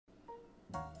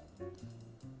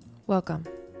Welcome.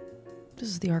 This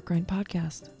is the Art Grind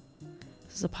Podcast.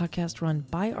 This is a podcast run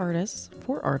by artists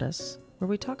for artists where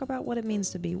we talk about what it means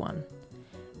to be one.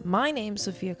 My name's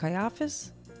Sophia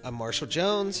Kayafis. I'm Marshall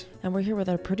Jones. And we're here with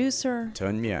our producer,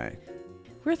 Ton Miai.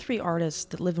 We're three artists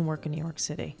that live and work in New York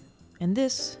City. And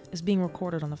this is being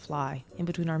recorded on the fly in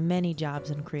between our many jobs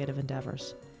and creative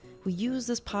endeavors. We use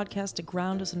this podcast to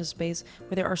ground us in a space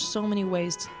where there are so many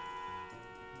ways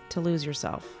to lose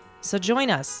yourself. So join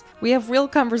us. We have real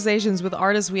conversations with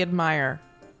artists we admire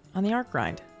on the Art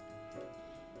Grind.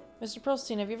 Mr.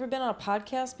 Pearlstein, have you ever been on a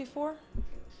podcast before?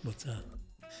 What's that?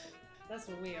 That's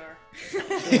what we are.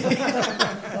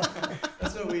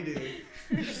 That's what we do.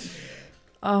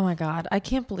 Oh my God. I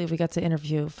can't believe we got to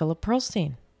interview Philip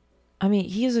Pearlstein. I mean,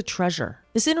 he is a treasure.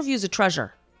 This interview is a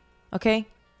treasure. Okay?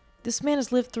 This man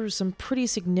has lived through some pretty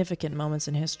significant moments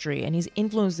in history, and he's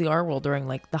influenced the art world during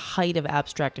like the height of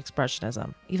abstract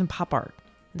expressionism, even pop art,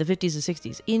 in the 50s and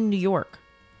 60s, in New York.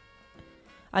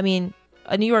 I mean,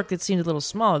 a New York that seemed a little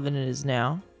smaller than it is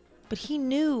now, but he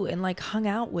knew and like hung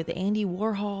out with Andy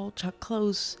Warhol, Chuck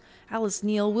Close, Alice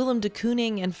Neel, Willem de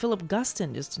Kooning, and Philip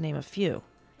Guston, just to name a few.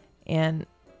 And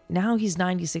now he's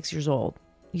 96 years old.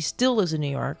 He still lives in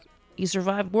New York. He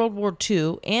survived World War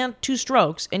II and 2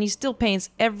 strokes, and he still paints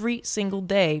every single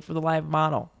day for the live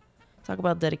model. Talk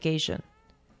about dedication.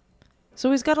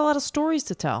 So he's got a lot of stories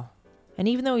to tell. And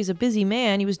even though he's a busy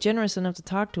man, he was generous enough to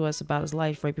talk to us about his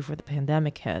life right before the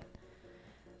pandemic hit.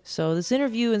 So this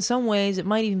interview, in some ways, it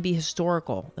might even be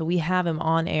historical, that we have him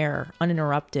on air,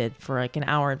 uninterrupted, for like an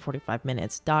hour and 45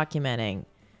 minutes, documenting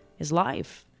his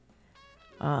life.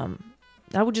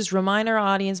 I would just remind our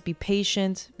audience, be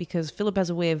patient, because Philip has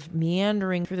a way of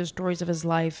meandering through the stories of his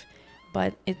life,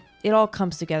 but it all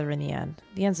comes together in the end.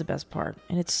 The end's the best part,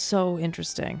 and it's so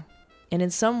interesting. And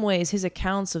in some ways, his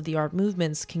accounts of the art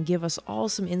movements can give us all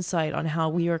some insight on how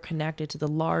we are connected to the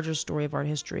larger story of art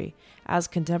history as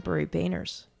contemporary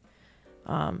painters.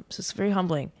 So it's very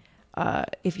humbling.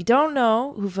 If you don't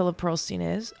know who Philip Pearlstein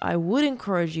is, I would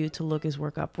encourage you to look his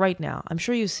work up right now. I'm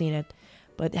sure you've seen it,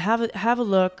 but have a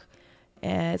look.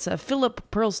 It's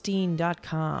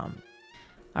philippearlstein.com.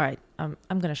 All right, I'm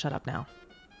going to shut up now.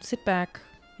 Sit back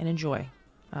and enjoy.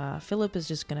 Philip is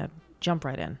just going to jump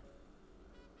right in.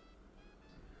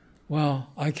 Well,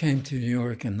 I came to New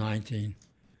York in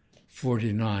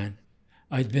 1949.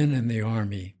 I'd been in the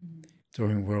Army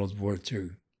during World War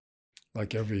II.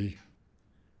 Like every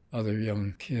other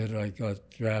young kid, I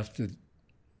got drafted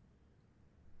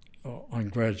on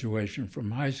graduation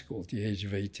from high school at the age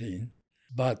of 18.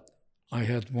 But I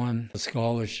had won a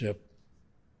scholarship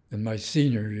in my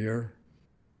senior year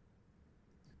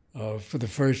for the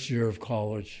first year of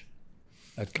college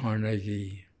at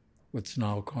Carnegie, what's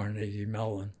now Carnegie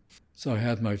Mellon. So I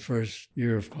had my first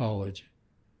year of college.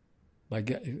 I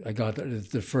got a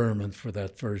deferment for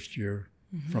that first year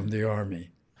from the Army.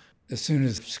 As soon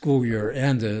as the school year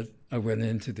ended, I went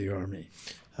into the Army.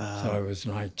 So I was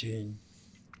 19,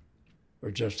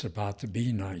 or just about to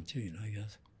be 19, I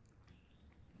guess.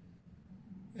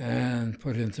 And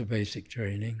put into basic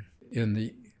training in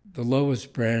the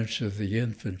lowest branch of the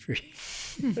infantry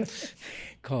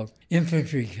called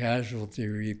Infantry Casualty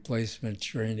Replacement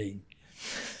Training.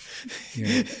 You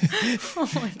know. Oh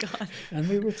my God. And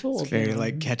we were told. It's very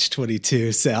like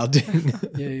Catch-22 sounding.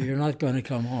 Yeah, you're not going to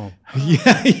come home.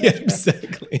 yeah,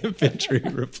 exactly. Infantry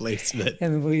replacement.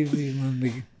 And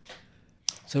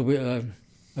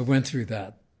I went through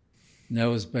that. And that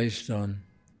was based on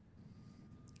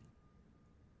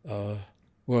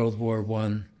World War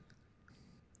I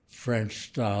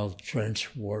French-style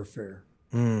trench warfare.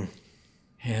 A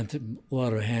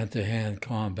lot of hand-to-hand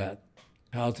combat.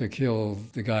 How to kill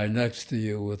the guy next to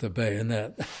you with a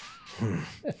bayonet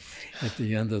at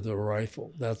the end of the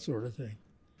rifle, that sort of thing.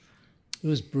 It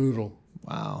was brutal.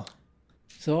 Wow.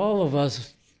 So all of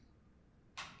us,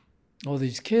 all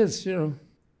these kids,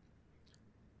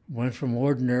 went from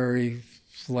ordinary,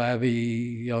 flabby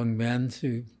young men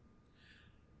to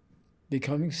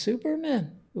becoming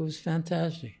supermen. It was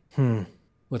fantastic.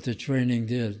 What the training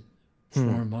did,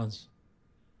 4 months.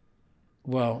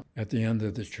 Well, at the end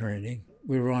of the training,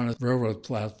 we were on a railroad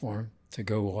platform to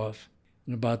go off,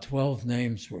 and about 12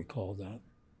 names were called out.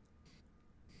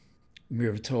 We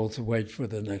were told to wait for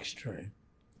the next train.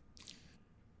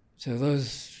 So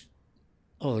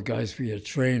all the guys we had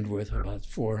trained with, about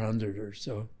 400 or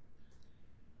so,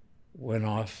 went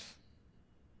off.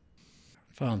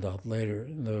 Found out later,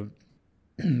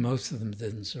 most of them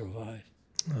didn't survive.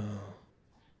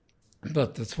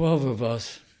 But the 12 of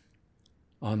us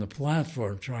on the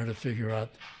platform trying to figure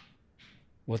out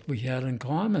what we had in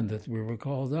common that we were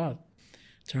called out.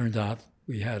 Turned out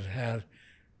we had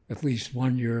at least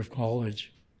 1 year of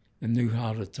college and knew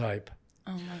how to type.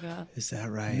 Oh my God. Is that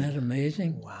right? Isn't that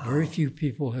amazing? Wow. Very few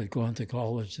people had gone to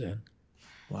college then.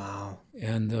 Wow.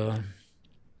 And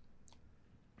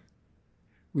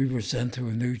we were sent to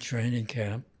a new training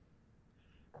camp.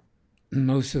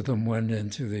 Most of them went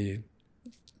into the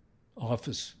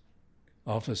office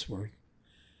work.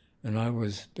 And I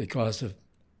was, because of,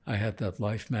 I had that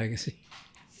Life magazine,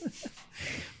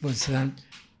 was sent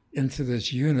into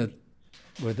this unit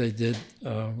where they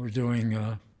were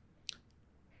doing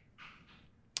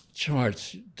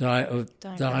charts,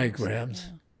 diagrams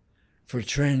Yeah. for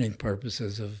training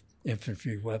purposes of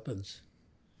infantry weapons.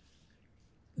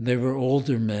 And they were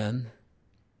older men,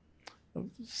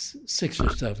 6 or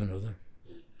 7 of them,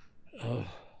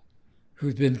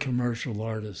 who'd been commercial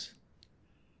artists.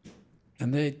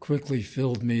 And they quickly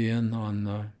filled me in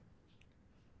on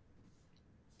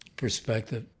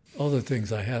perspective, other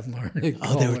things I hadn't learned in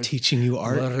college. Oh, they were teaching you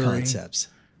art lettering, concepts.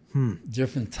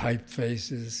 different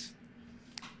typefaces,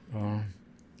 the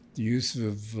use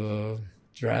of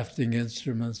drafting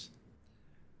instruments,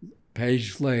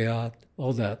 page layout,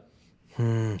 all that.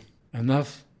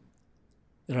 Enough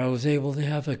that I was able to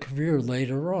have a career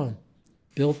later on,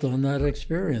 built on that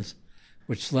experience,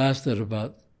 which lasted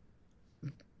about,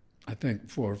 I think,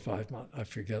 4 or 5 months. I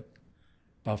forget,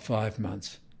 about 5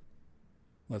 months,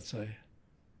 let's say.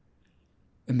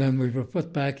 And then we were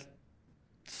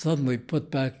suddenly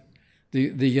put back,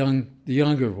 the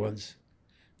younger ones.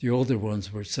 The older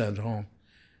ones were sent home.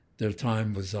 Their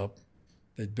time was up.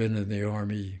 They'd been in the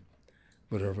Army,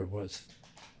 whatever it was,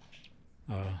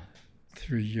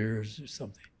 3 years or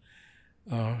something.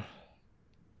 The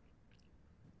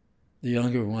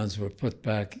younger ones were put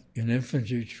back in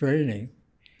infantry training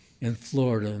in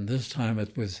Florida, and this time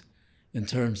it was in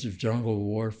terms of jungle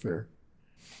warfare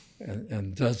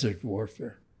and desert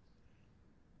warfare.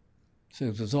 So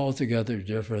it was altogether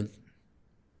different,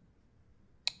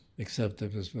 except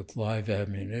it was with live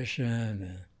ammunition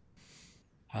and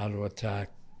how to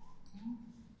attack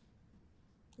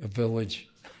a village.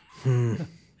 It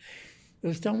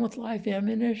was done with live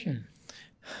ammunition.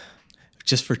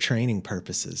 Just for training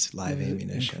purposes, live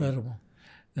ammunition. Incredible.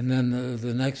 And then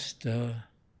the next, then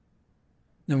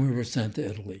we were sent to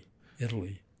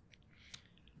Italy,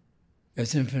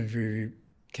 as infantry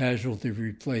casualty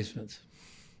replacements.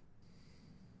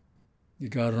 You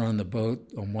got on the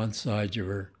boat. On one side, you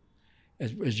were,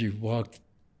 as you walked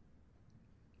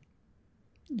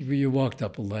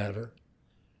up a ladder.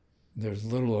 There's a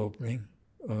little opening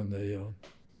on the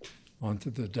onto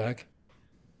the deck.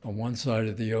 On one side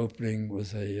of the opening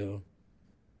was a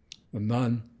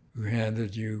nun who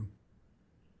handed you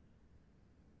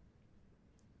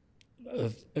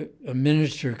a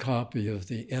miniature copy of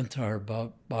the entire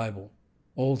Bible,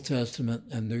 Old Testament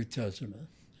and New Testament.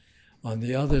 On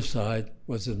the other side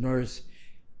was a nurse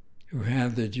who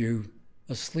handed you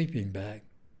a sleeping bag,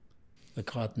 a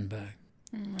cotton bag.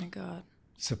 Oh my God.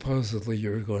 Supposedly you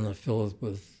were going to fill it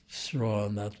with straw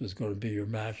and that was going to be your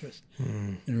mattress.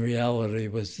 In reality,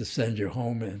 it was to send you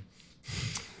home in.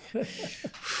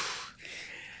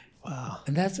 Wow.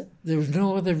 And there was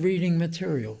no other reading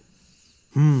material.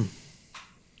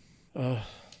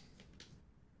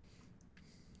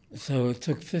 So it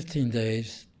took 15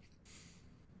 days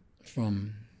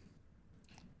from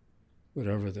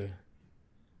whatever the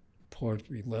port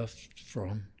we left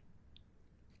from.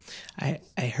 I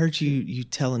heard you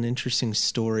tell an interesting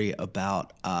story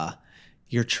about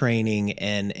your training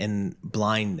and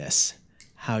blindness.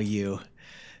 How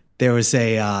there was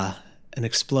an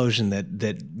explosion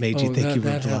that made you think you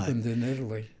were blind. That happened in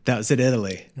Italy. That was in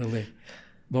Italy.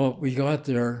 Well, we got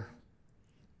there.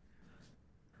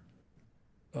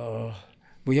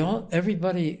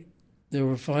 Everybody, there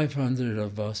were 500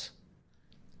 of us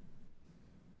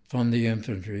from the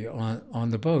infantry on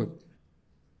the boat.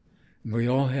 We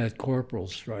all had corporal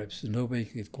stripes, and nobody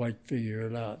could quite figure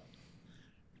it out.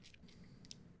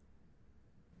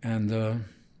 And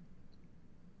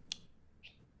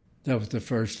that was the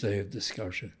first day of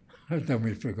discussion. Then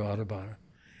we forgot about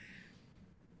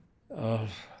it.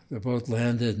 The boat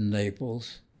landed in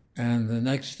Naples, and the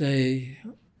next day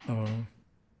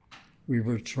we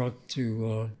were trucked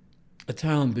to a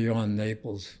town beyond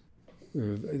Naples.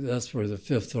 That's where the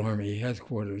 5th Army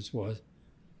headquarters was.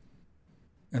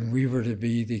 And we were to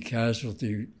be the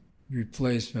casualty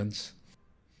replacements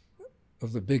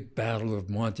of the big Battle of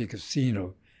Monte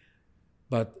Cassino,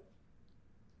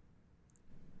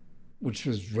 which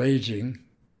was raging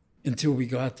until we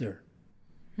got there.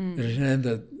 It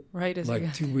ended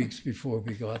like 2 weeks before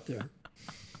we got there.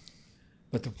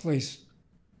 But the place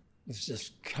was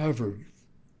just covered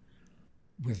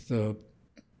with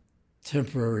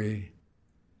temporary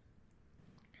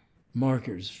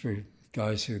markers for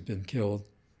guys who had been killed,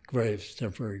 graves,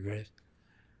 temporary graves.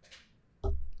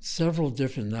 Several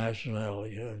different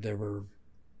nationalities. There were,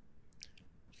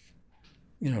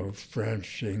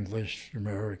 French, English,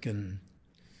 American,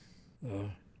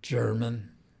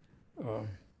 German,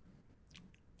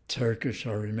 Turkish,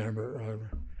 I remember,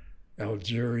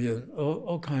 Algerian,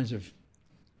 all kinds of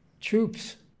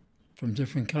troops from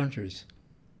different countries.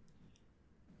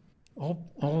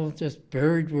 All just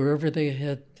buried wherever they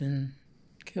had been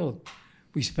killed.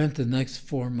 We spent the next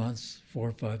 4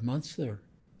 or 5 months there,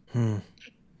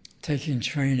 taking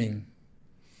training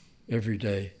every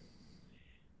day,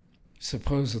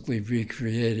 supposedly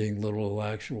recreating little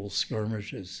actual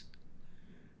skirmishes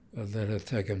that had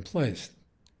taken place.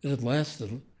 It had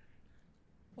lasted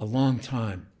a long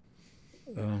time.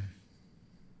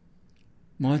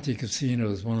 Monte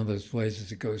Cassino is one of those places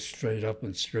that goes straight up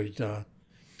and straight down.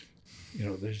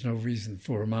 There's no reason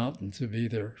for a mountain to be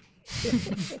there.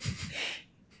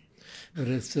 But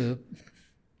it's a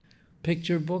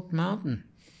picture book mountain.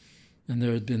 And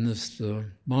there had been this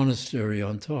monastery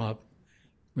on top,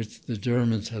 which the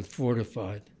Germans had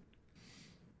fortified.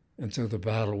 And so the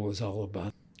battle was all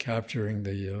about capturing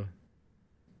the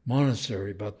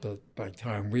monastery. But by the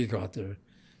time we got there,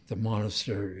 the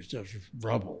monastery was just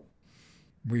rubble.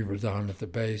 We were down at the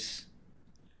base.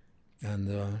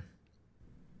 And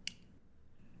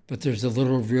but there's a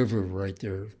little river right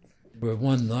there. But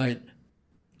one night,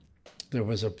 there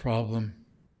was a problem,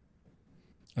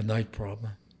 a night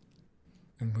problem.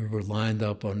 And we were lined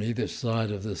up on either side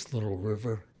of this little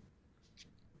river.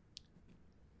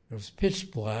 It was pitch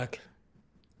black.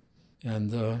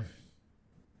 And,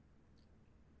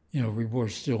 we wore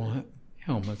steel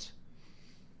helmets.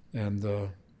 And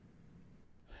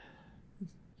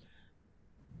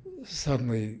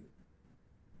suddenly,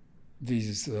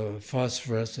 these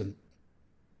phosphorescent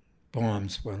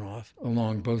bombs went off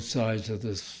along both sides of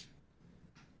this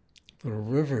little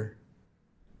river.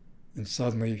 And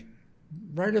suddenly,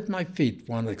 right at my feet,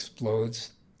 one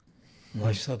explodes, and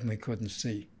I suddenly couldn't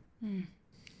see.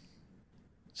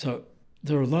 So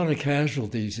there were a lot of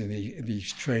casualties in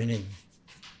these training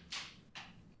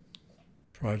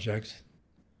projects.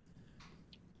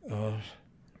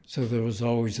 So there was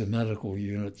always a medical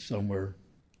unit somewhere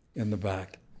in the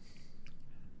back.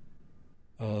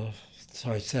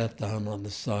 So I sat down on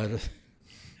the side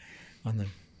on the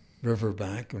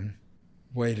riverbank and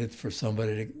waited for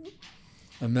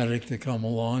a medic to come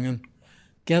along and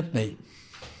get me.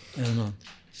 And I'm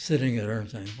sitting there and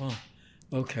saying, well,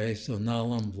 okay, so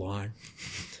now I'm blind,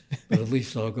 but at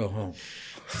least I'll go home.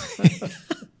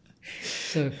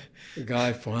 So the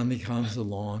guy finally comes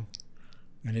along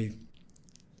and he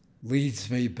leads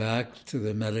me back to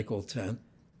the medical tent,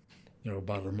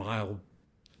 about a mile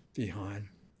behind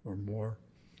or more.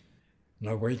 And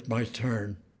I wait my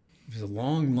turn. There's a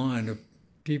long line of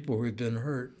people who had been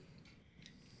hurt.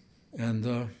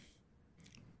 And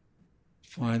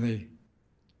finally,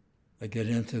 I get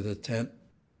into the tent,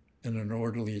 and an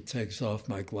orderly takes off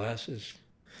my glasses,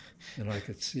 and I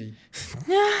could see.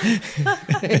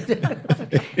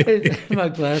 My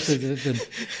glasses had been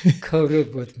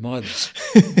coated with mud.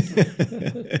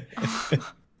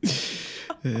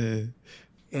 And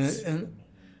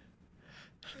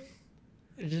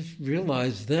I just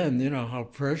realized then, how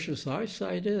precious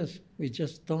eyesight is. We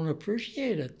just don't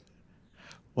appreciate it.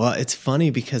 Well, it's funny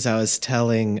because I was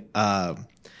telling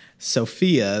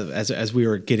Sophia as we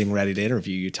were getting ready to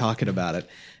interview you, talking about it,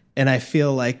 and I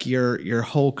feel like your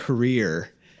whole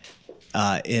career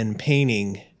in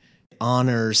painting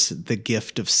honors the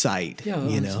gift of sight.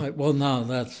 Yeah, sight. Well, now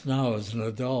as an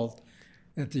adult,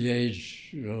 at the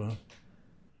age of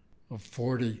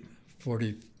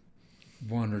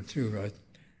 41 or 2, I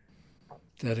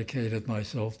dedicated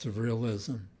myself to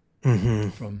realism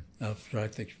from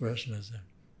abstract expressionism,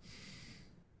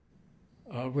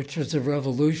 which was a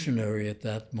revolutionary at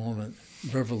that moment.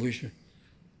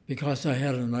 Because I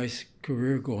had a nice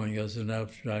career going as an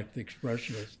abstract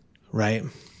expressionist. Right.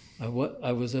 I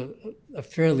was a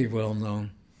fairly well-known,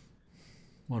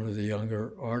 one of the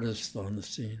younger artists on the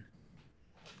scene.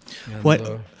 And,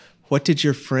 what did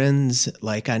your friends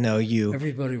like? I know you.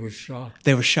 Everybody was shocked.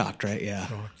 They were shocked, right? Yeah.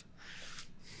 Shocked.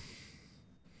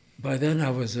 By then, I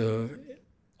was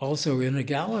also in a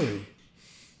gallery,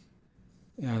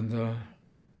 and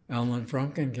Alan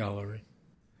Franken Gallery.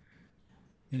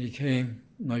 And he came,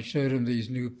 and I showed him these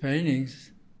new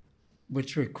paintings,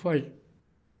 which were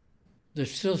they're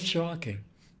still shocking.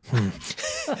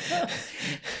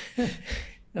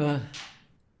 But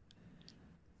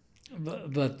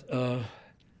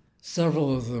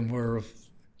several of them were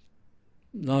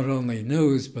not only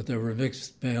nudes, but there were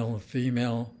mixed male and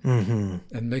female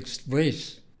and mixed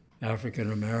race,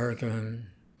 African American,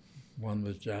 one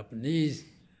was Japanese.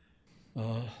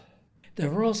 They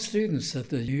were all students at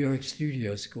the New York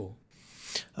Studio School.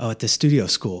 Oh, at the studio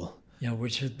school. Yeah,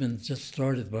 which had been just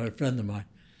started by a friend of mine,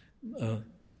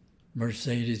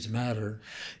 Mercedes Matter,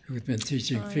 who had been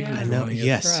teaching figure drawing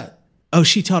at Pratt. Oh,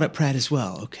 she taught at Pratt as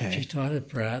well. Okay. She taught at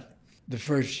Pratt. The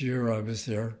first year I was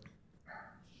there,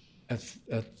 at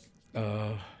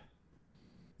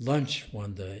lunch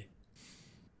one day,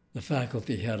 the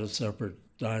faculty had a separate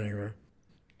dining room.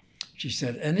 She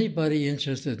said, anybody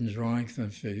interested in drawing some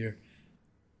figure,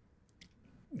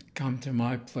 come to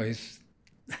my place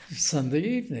Sunday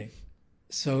evening.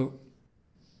 So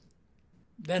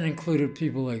that included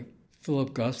people like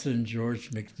Philip Guston,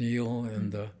 George McNeil,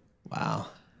 and wow,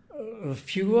 a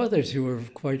few others who were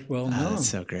quite well known. That's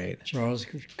so great. Charles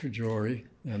Cajori,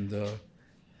 and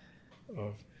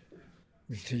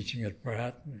was teaching at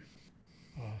Pratt. And,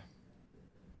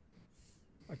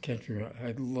 I can't remember. I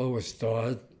had Lois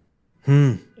Dodd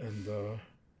and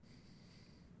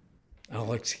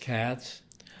Alex Katz.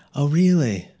 Oh,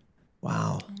 really?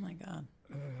 Wow. Oh my God.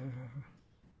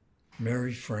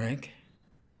 Mary Frank.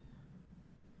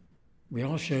 We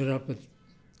all showed up at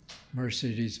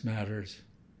Mercedes Matters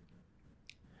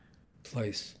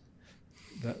place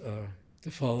the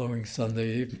following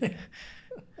Sunday evening.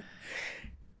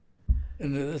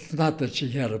 And it's not that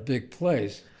she had a big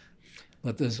place,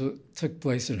 but this took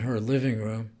place in her living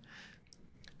room.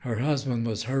 Her husband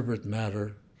was Herbert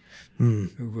Matter,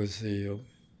 who was the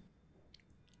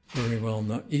very well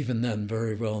known, even then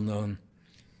very well known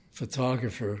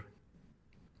photographer.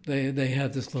 They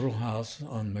had this little house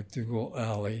on McDougal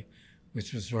Alley,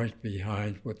 which was right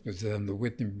behind what was then the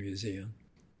Whitney Museum,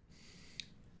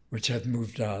 which had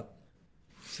moved out,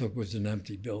 so it was an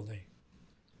empty building.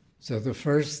 So the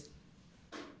first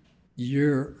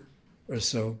year or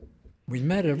so, we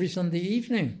met every Sunday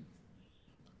evening.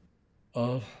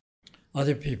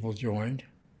 Other people joined.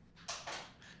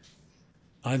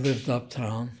 I lived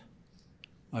uptown.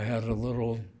 I had a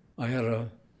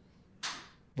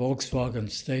Volkswagen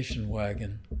station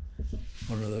wagon,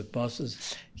 one of the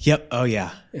buses. Yep. Oh,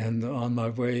 yeah. And on my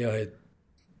way, I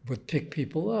would pick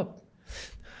people up.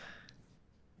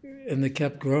 And they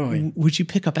kept growing. Would you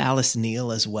pick up Alice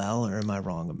Neal as well, or am I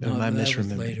wrong? No, am I that was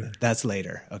misremembering? later. That's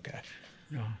later. Okay.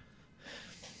 Yeah.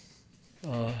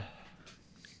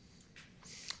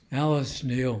 Alice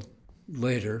Neal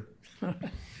later.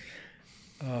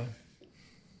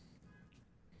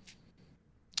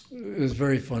 It was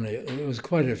very funny. It was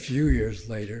quite a few years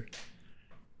later.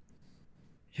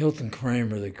 Hilton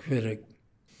Kramer, the critic,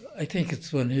 I think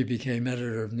it's when he became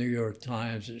editor of New York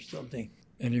Times or something,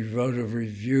 and he wrote a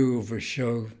review of a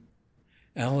show.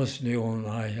 Alice Neal and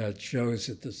I had shows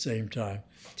at the same time,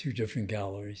 2 different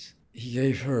galleries. He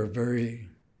gave her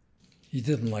he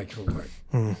didn't like her work.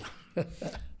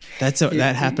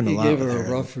 That happened a lot. He gave her a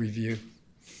rough review,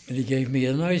 and he gave me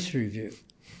a nice review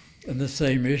in the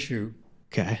same issue.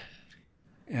 Okay.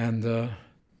 And a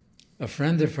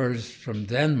friend of hers from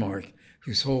Denmark,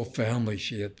 whose whole family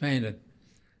she had painted,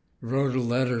 wrote a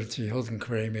letter to Hilton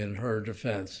Kramer in her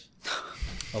defense,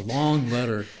 a long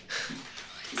letter.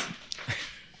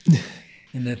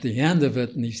 And at the end of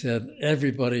it, and he said,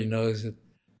 everybody knows that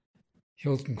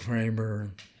Hilton Kramer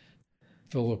and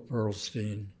Philip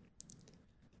Pearlstein,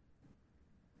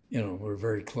 were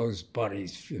very close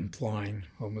buddies, implying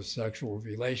homosexual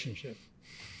relationship.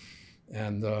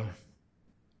 And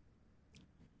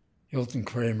Hilton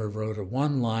Kramer wrote a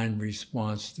 1-line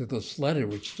response to this letter,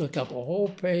 which took up a whole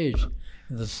page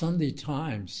in the Sunday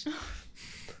Times.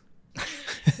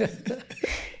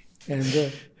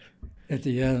 And at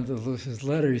the end of his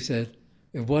letter, he said,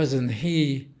 it wasn't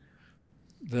he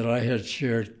that I had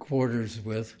shared quarters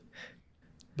with,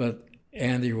 but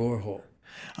Andy Warhol.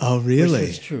 Oh, really? Which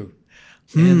is true.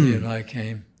 Andy and I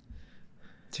came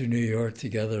to New York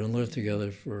together and lived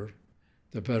together for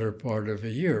the better part of a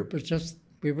year, but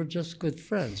we were just good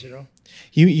friends,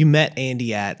 You met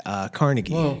Andy at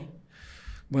Carnegie. Well,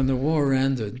 when the war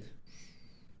ended,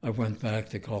 I went back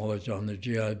to college on the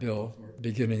GI Bill,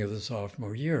 beginning of the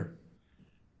sophomore year,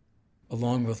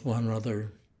 along with one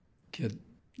other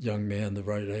young man the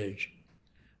right age.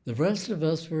 The rest of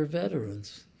us were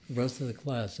veterans, the rest of the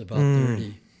class, about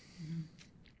 30.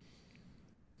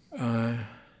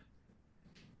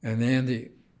 And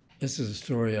Andy, this is a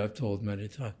story I've told many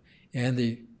times,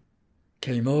 Andy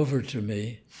came over to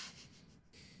me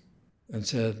and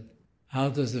said, how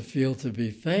does it feel to be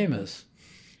famous?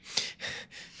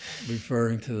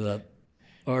 Referring to that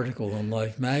article in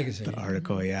Life magazine. The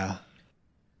article, yeah.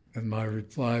 And my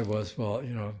reply was, well,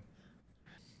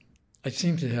 I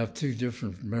seem to have two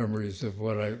different memories of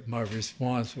my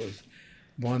response was.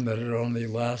 One that it only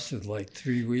lasted like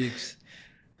 3 weeks,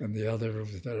 and the other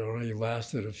that it only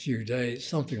lasted a few days,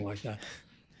 something like that,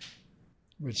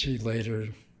 which he later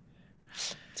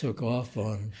took off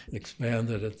on,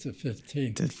 expanded it to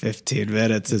 15. To 15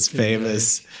 minutes is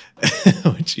famous,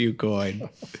 which you coined.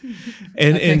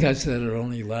 I think I said it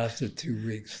only lasted 2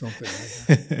 weeks, something like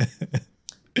that.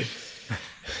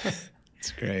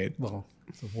 It's great. Well,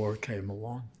 the war came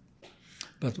along.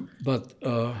 But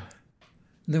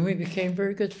then we became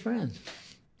very good friends.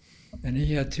 And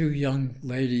he had two young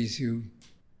ladies who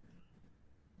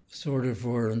sort of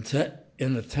were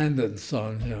in attendance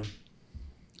on him.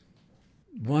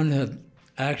 One had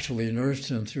actually nursed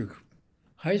him through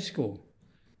high school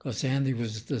because Andy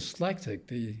was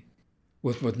dyslexic,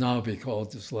 what would now be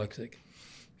called dyslexic.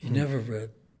 He never read.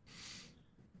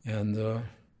 And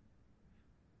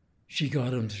she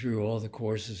got him through all the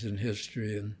courses in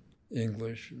history and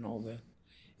English and all that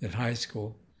in high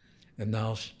school. And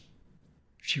now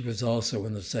she was also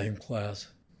in the same class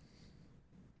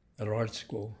at art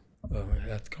school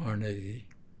at Carnegie.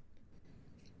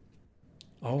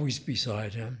 Always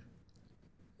beside him.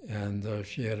 And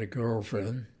she had a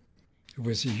girlfriend who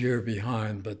was a year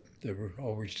behind, but they were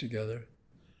always together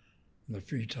in the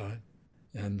free time.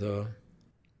 And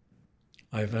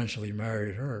I eventually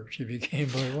married her. She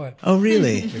became my wife. Oh,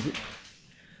 really?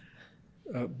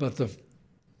 But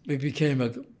we became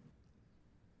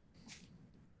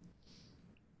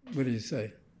what do you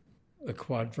say? A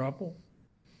quadruple?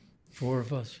 4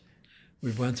 of us.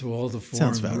 We went to all the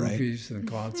foreign movies and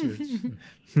concerts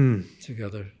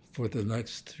together for the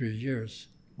next 3 years.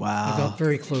 Wow. I got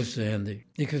very close to Andy.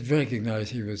 You could recognize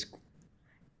he was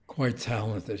quite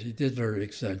talented. He did very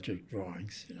eccentric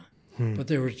drawings, but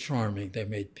they were charming. They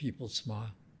made people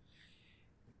smile.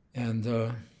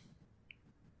 And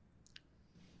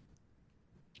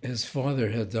his father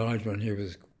had died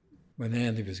when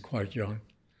Andy was quite young.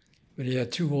 But he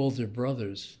had 2 older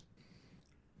brothers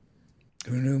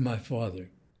who knew my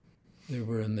father. They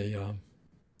were in the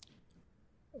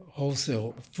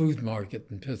wholesale food market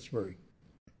in Pittsburgh,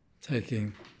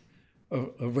 taking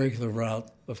a regular route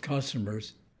of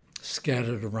customers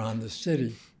scattered around the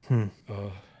city. And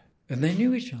they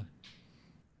knew each other.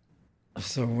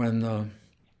 So when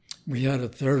we had a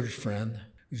third friend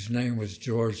whose name was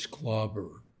George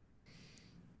Klauber,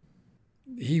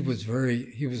 he was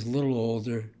a little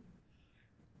older,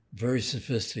 very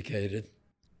sophisticated.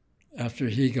 After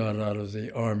he got out of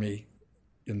the army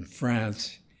in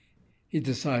France, he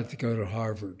decided to go to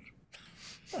Harvard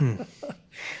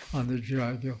on the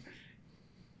job.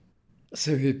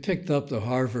 So he picked up the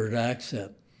Harvard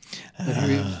accent, but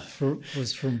he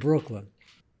was from Brooklyn.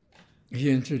 He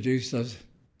introduced us,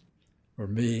 or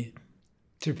me,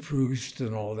 to Proust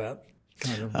and all that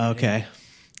kind of Okay.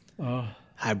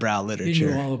 Highbrow literature.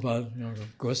 He knew all about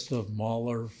Gustav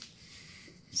Mahler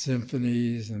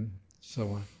symphonies and so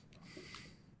on.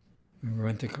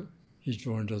 He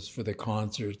joined us for the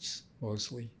concerts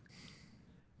mostly.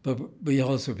 But we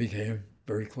also became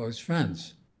very close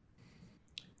friends.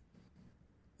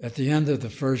 At the end of the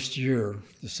first year,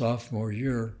 the sophomore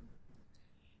year,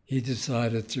 he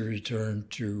decided to return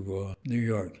to New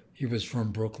York. He was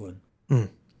from Brooklyn. And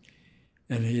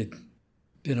he had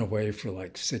been away for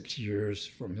like 6 years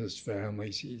from his family.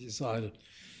 He decided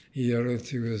he owed it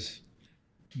to his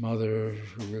mother,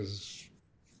 who was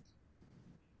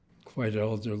quite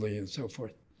elderly and so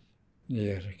forth. And he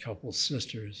had a couple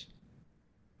sisters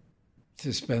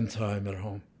to spend time at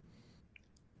home.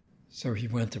 So he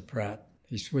went to Pratt.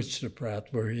 He switched to Pratt,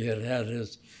 where he had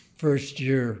his first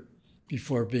year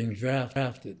before being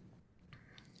drafted.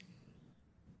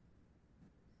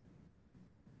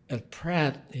 At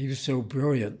Pratt, he was so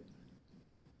brilliant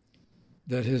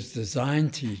that his design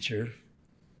teacher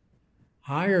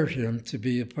hired him to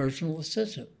be a personal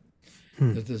assistant.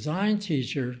 The design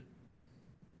teacher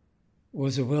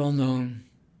was a well-known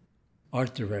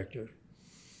art director.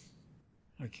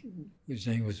 His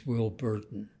name was Will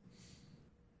Burton.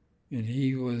 And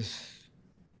he was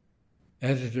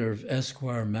editor of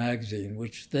Esquire magazine,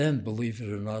 which then, believe it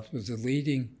or not, was the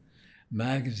leading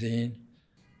magazine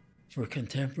for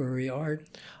contemporary art.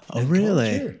 Oh,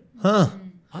 really? Culture. Huh.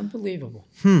 Unbelievable.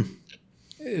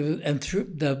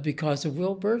 Because of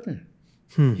Will Burton.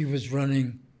 He was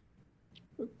running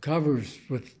covers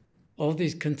with all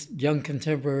these young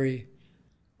contemporary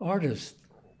artists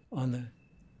on the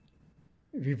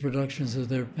reproductions of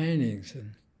their paintings.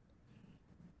 And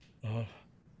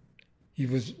he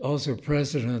was also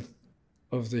president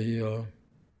of the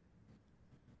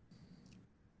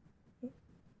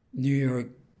New York,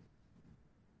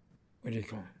 what do you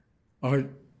call it?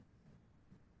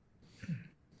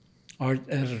 Art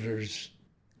editors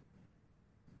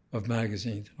of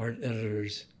magazines, art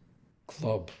editors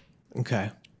club.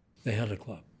 Okay. They had a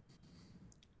club.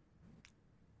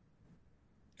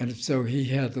 And so he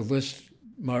had the list,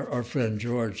 our friend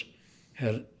George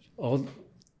had all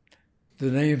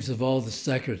the names of all the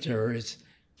secretaries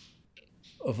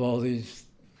of all these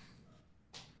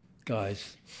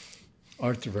guys,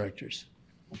 art directors.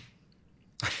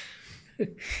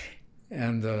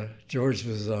 And George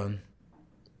was on,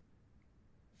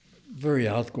 very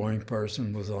outgoing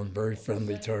person, was on very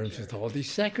friendly terms with all these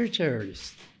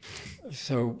secretaries.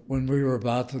 So when we were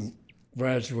about to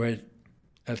graduate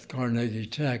at Carnegie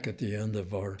Tech at the end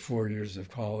of our 4 years of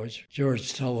college,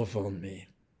 George telephoned me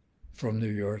from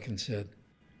New York and said,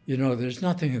 you know, there's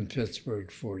nothing in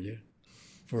Pittsburgh for you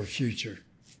for a future.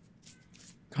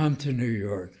 Come to New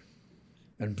York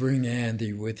and bring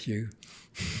Andy with you.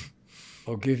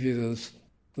 I'll give you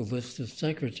the list of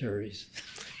secretaries.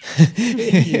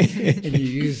 and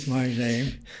you use my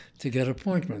name to get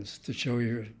appointments, to show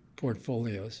your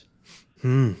portfolios.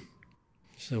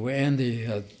 So Andy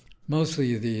had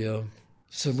mostly the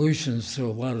solutions to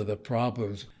a lot of the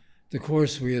problems. The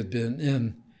course we had been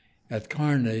in at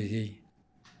Carnegie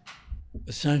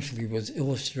essentially was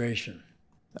illustration.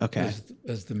 Okay.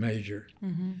 As the major.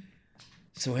 Mm-hmm.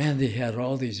 So Andy had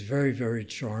all these very, very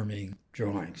charming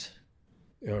drawings,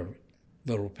 or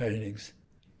little paintings,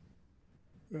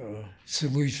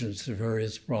 solutions to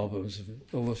various problems of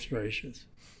illustrations.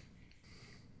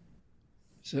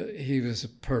 So he was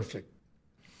perfect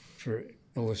for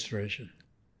illustration.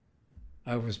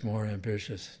 I was more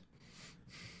ambitious.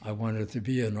 I wanted to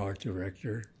be an art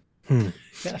director. And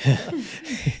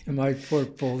my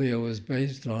portfolio was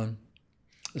based on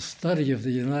a study of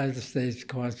the United States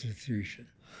Constitution.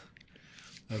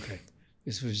 Okay.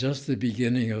 This was just the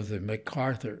beginning of the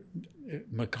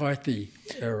McCarthy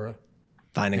era.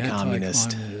 Finding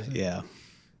communist. Yeah.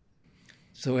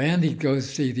 So Andy goes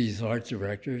see these art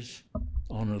directors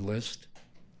on a list.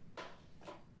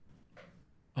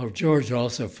 Oh, George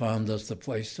also found us a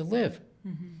place to live.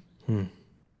 Mm-hmm.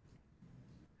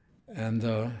 And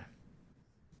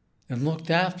looked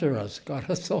after us, got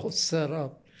us all set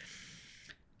up.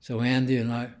 So Andy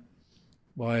and I,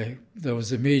 there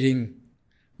was a meeting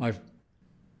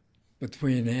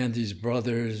between Andy's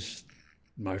brothers,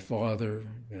 my father,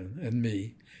 and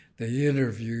me. They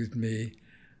interviewed me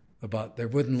about, they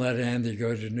wouldn't let Andy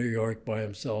go to New York by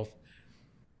himself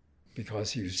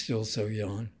because he was still so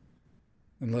young,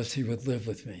 unless he would live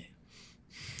with me,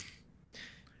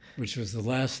 which was the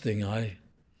last thing I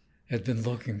had been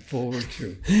looking forward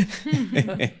to.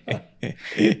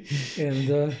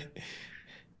 And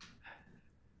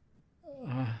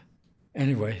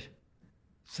anyway,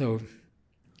 so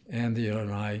Andy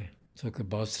and I took a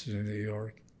bus to New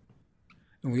York,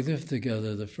 and we lived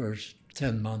together the first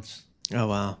 10 months. Oh,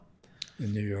 wow.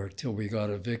 In New York, till we got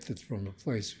evicted from the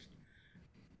place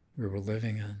we were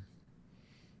living in.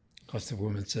 Because the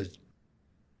woman said,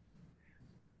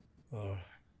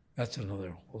 that's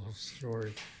another whole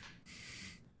story.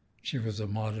 She was a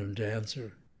modern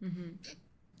dancer,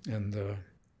 mm-hmm. and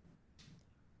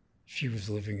she was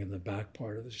living in the back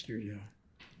part of the studio.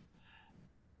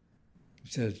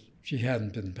 She said she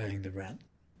hadn't been paying the rent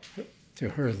to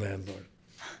her landlord.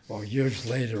 Well, years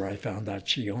later, I found out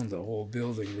she owned the whole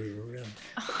building we were in.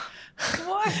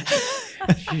 What?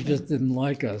 She just didn't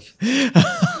like us.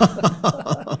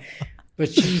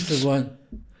 But she's the one,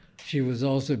 she was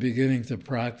also beginning to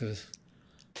practice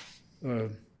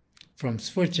from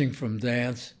switching from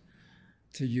dance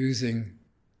to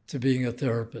being a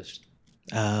therapist,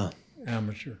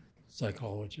 amateur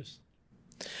psychologist.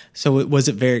 So was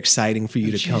it very exciting for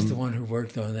you to come? She's the one who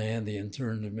worked on Andy and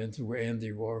turned him into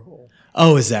Andy Warhol.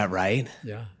 Oh, is that right?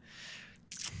 Yeah.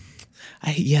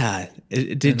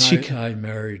 I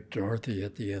married Dorothy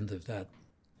at the end of that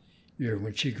year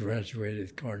when she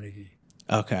graduated Carnegie.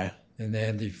 Okay. And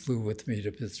Andy flew with me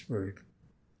to Pittsburgh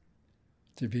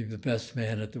to be the best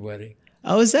man at the wedding.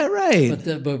 Oh, is that right?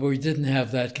 But we didn't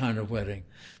have that kind of wedding.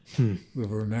 We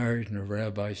were married in a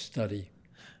rabbi's study.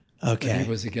 Okay. And he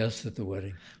was a guest at the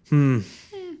wedding. And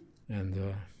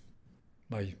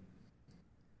my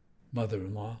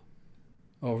mother-in-law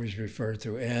always referred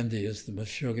to Andy as the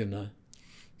Meshuggah.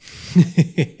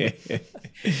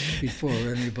 Before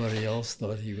anybody else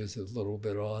thought he was a little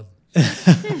bit odd.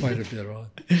 Quite a bit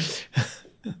odd.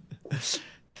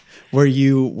 Were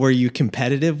you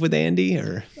competitive with Andy,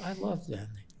 or? I loved Andy.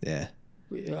 Yeah.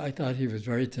 I thought he was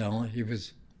very talented. He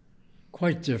was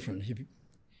quite different.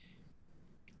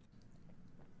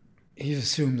 he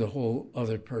assumed a whole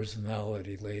other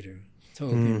personality later,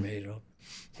 totally made up.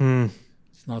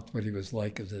 It's not what he was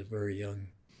like as a very young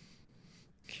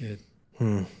kid.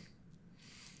 And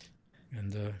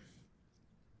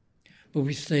but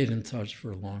we stayed in touch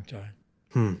for a long time.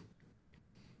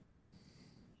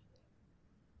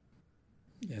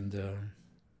 And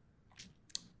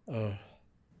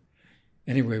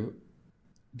anyway,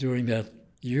 during that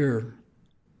year,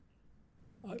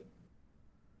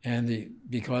 Andy,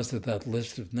 because of that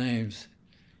list of names,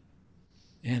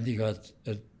 Andy got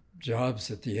jobs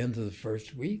at the end of the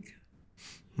first week,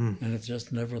 and it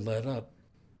just never let up.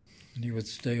 And he would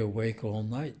stay awake all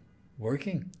night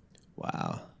working.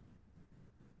 Wow.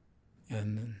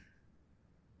 And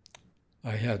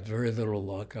I had very little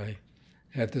luck. I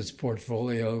had this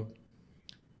portfolio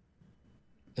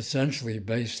essentially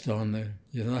based on the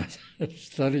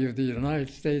study of the United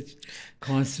States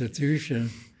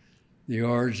Constitution, the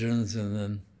origins, and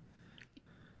then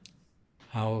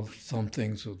how some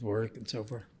things would work and so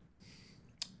forth.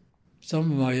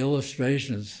 Some of my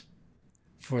illustrations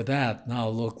for that now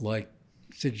look like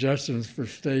suggestions for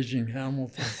staging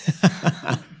Hamilton.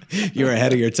 You were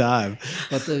ahead of your time.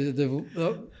 But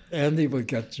Andy would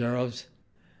get jobs.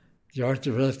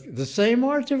 The same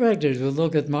art directors would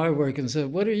look at my work and say,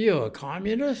 "What are you, a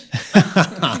communist?"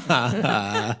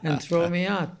 and throw me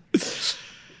out.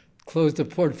 Closed the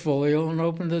portfolio and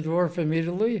opened the door for me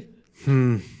to leave.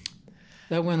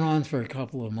 That went on for a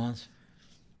couple of months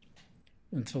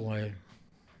until I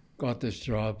got this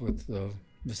job with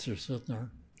Mr. Suttner.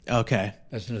 Okay.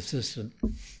 As an assistant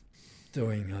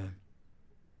doing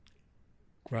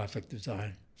graphic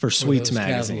design. For Sweets those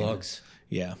magazine. Catalogs.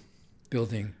 Yeah.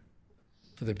 Building.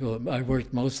 I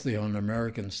worked mostly on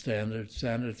American Standard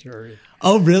sanitary.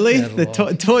 Oh, really?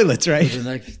 catalogs The toilets, right? For the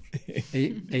next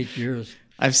 8 years.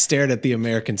 I've stared at the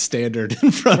American Standard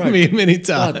in front of me many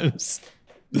times.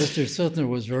 But Mr. Suttner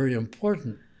was very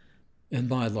important in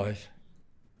my life.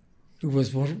 He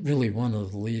was really one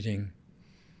of the leading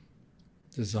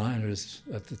designers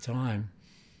at the time,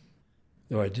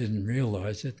 though I didn't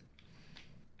realize it.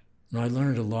 And I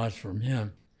learned a lot from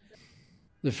him.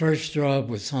 The first job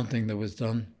was something that was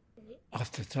done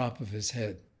off the top of his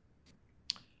head.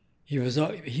 He was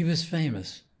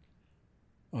famous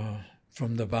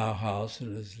from the Bauhaus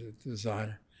and as a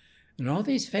designer. And all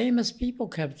these famous people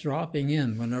kept dropping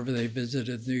in whenever they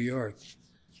visited New York.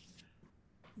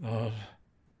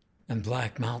 And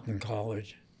Black Mountain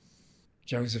College.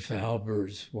 Joseph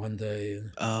Albers one day.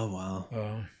 And, oh,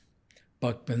 wow.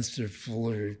 Buckminster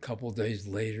Fuller a couple days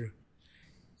later.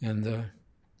 And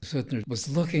Suttner was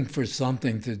looking for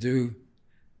something to do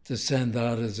to send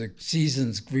out as a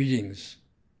season's greetings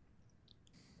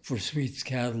for Sweets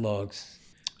catalogs.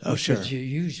 Oh, sure. It's a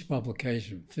huge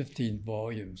publication, 15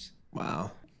 volumes.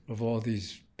 Wow. Of all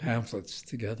these pamphlets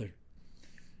together.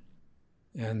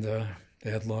 And they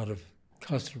had a lot of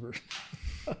customers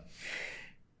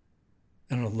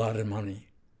and a lot of money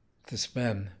to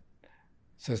spend.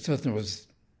 So Suttner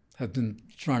had been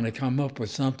trying to come up with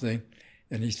something,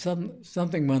 and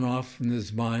something went off in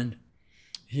his mind.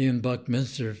 He and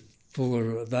Buckminster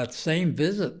Fuller, that same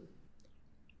visit,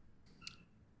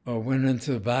 went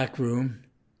into the back room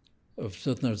of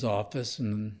Suttner's office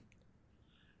and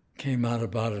came out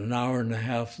about an hour and a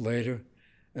half later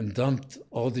and dumped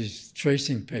all these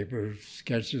tracing paper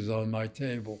sketches on my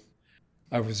table.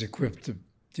 I was equipped to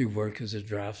do work as a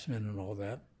draftsman and all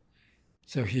that.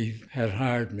 So he had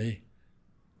hired me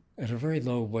at a very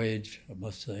low wage, I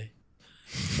must say.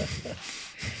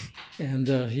 And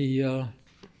he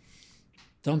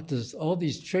dumped all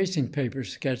these tracing paper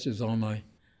sketches on my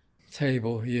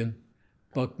table, he and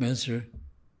Buckminster,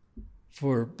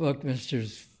 for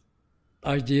Buckminster's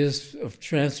ideas of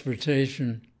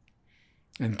transportation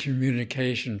and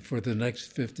communication for the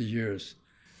next 50 years.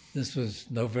 This was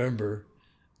November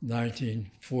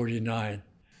 1949.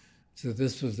 So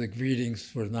this was the greetings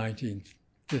for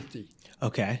 1950.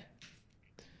 Okay.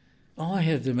 All I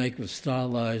had to make was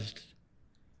stylized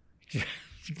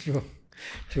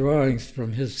drawings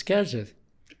from his sketches.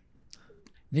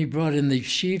 And he brought in these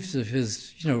sheafs of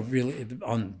his, really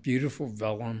on beautiful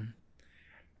vellum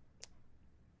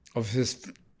of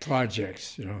his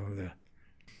projects.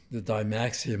 The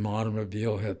Dymaxion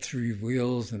automobile had 3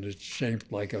 wheels and it's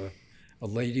shaped like a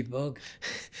ladybug.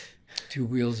 2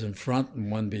 wheels in front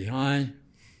and 1 behind.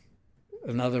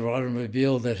 Another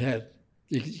automobile that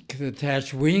you could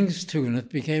attach wings to and it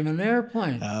became an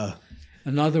airplane.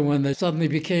 Another one that suddenly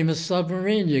became a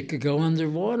submarine. You could go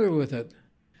underwater with it.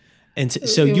 And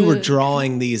so you were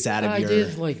drawing these out of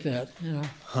ideas like that,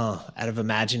 out of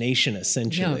imagination,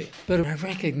 essentially. Yeah, but I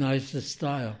recognized the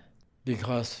style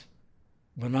because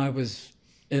When I was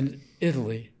in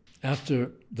Italy,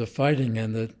 after the fighting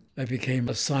ended, I became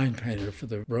a sign painter for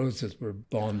the roads that were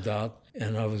bombed out.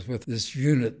 And I was with this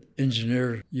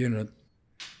engineer unit,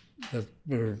 that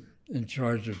were in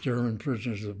charge of German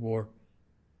prisoners of war,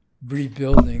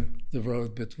 rebuilding the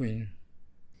road between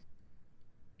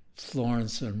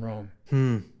Florence and Rome.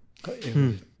 It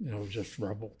was, just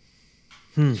rubble.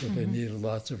 So they needed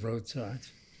lots of road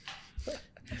signs.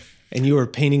 And you were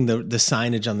painting the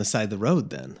signage on the side of the road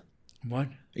then? What?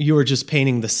 You were just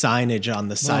painting the signage on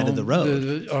the side of the road?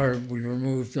 We were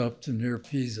moved up to near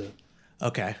Pisa.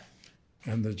 Okay.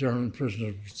 And the German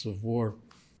prisoners of war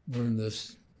were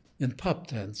in pup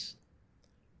tents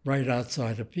right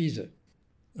outside of Pisa.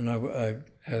 And I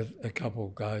had a couple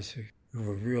of guys who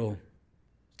were real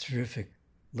terrific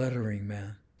lettering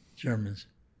men, Germans.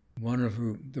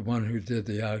 The one who did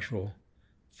the actual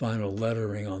final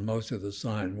lettering on most of the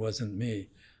sign wasn't me.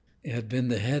 It had been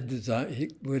the head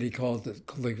design, what he called the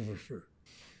calligrapher.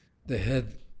 The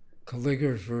head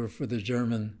calligrapher for the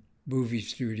German movie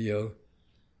studio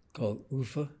called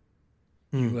UFA,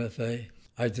 UFA.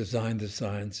 I designed the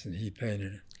signs and he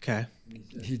painted it. Okay.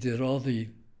 He did all the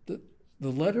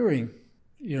lettering,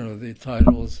 the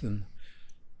titles and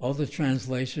all the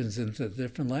translations into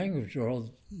different language are all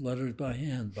lettered by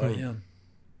hand by him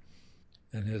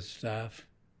and his staff.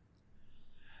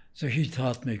 So he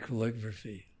taught me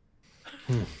calligraphy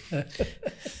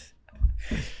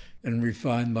and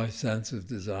refined my sense of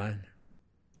design.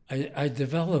 I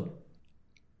developed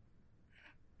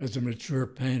as a mature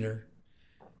painter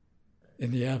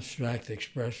in the abstract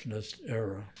expressionist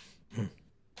era,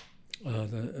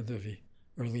 the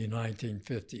early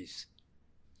 1950s.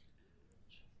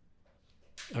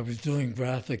 I was doing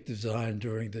graphic design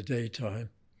during the daytime.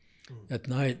 At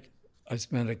night, I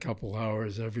spent a couple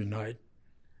hours every night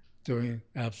doing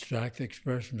abstract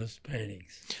expressionist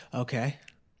paintings. Okay.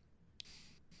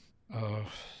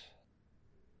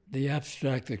 The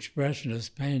abstract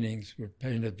expressionist paintings were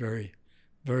painted very,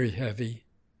 very heavy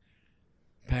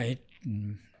paint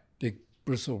and big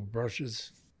bristle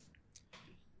brushes.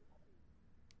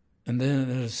 And then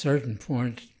at a certain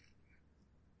point,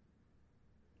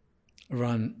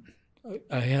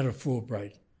 I had a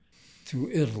Fulbright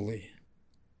to Italy,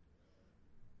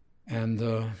 and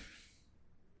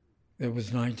it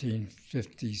was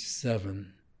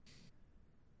 1957.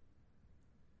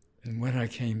 And when I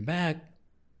came back,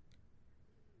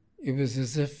 it was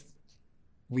as if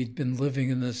we'd been living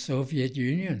in the Soviet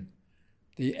Union.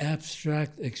 The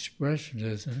abstract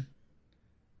expressionism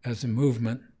as a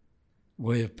movement,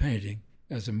 way of painting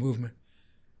as a movement,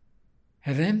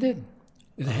 had ended.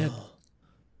 It had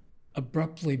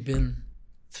abruptly been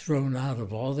thrown out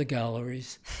of all the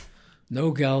galleries.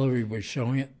 No gallery was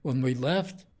showing it. When we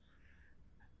left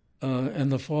in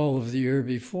the fall of the year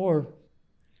before,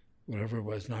 whatever it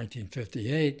was,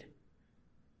 1958,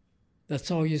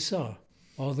 that's all you saw,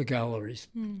 all the galleries,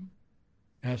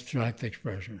 abstract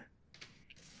expression.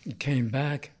 It came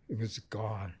back, it was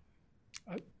gone.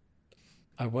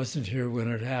 I wasn't here when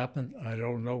it happened. I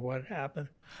don't know what happened.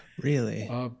 Really?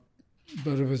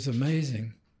 But it was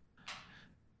amazing.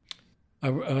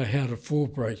 I had a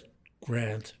Fulbright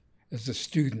grant as a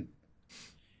student,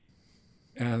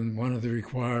 and one of the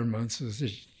requirements was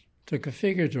that you took a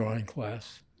figure drawing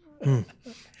class.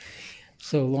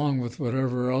 So along with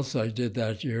whatever else I did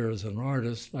that year as an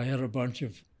artist, I had a bunch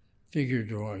of figure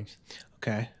drawings.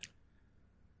 Okay.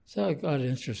 So I got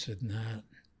interested in that.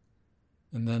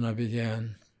 And then I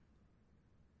began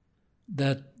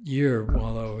that year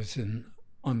while I was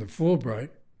on the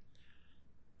Fulbright,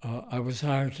 I was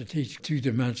hired to teach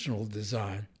two-dimensional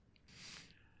design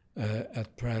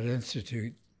at Pratt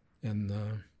Institute in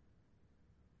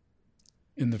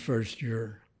the first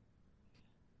year,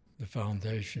 the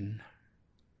foundation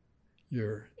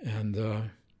year.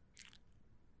 And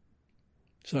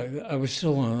so I was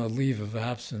still on a leave of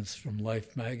absence from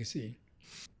Life magazine.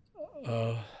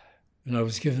 And I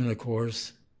was given a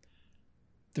course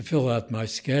to fill out my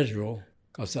schedule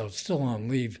because I was still on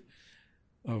leave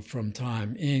from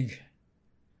Time Inc.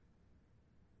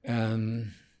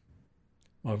 And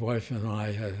my wife and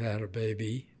I had had a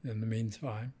baby in the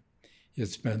meantime. He had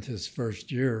spent his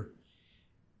first year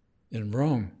in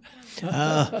Rome.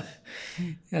 Yeah.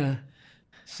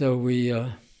 So we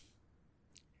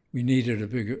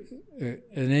needed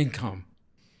an income.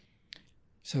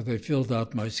 So they filled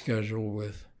out my schedule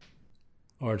with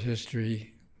art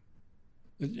history,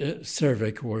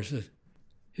 survey courses,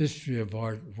 history of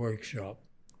art workshop.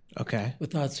 Okay.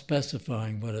 Without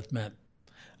specifying what it meant.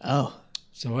 Oh.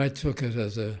 So I took it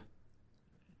as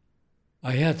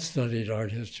I had studied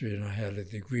art history and I had a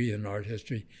degree in art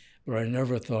history, but I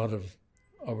never thought of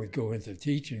I would go into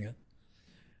teaching it.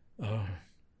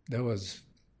 That was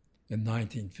in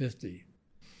 1950.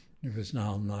 It was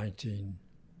now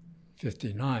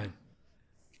 1959.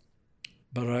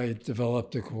 But I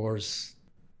developed a course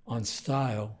on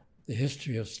style, the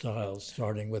history of style,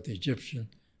 starting with Egyptian,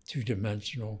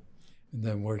 two-dimensional, and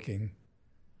then working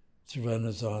to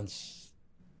Renaissance,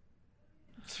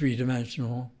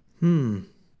 three-dimensional, and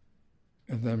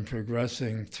then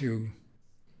progressing to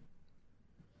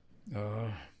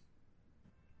a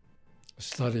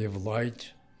study of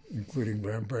light, including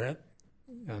Rembrandt,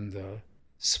 and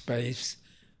space,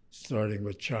 starting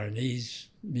with Chinese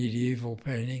medieval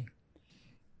painting.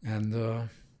 And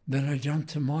then I jumped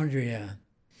to Mondrian.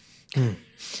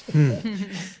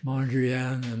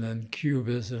 Mondrian and then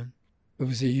Cubism. It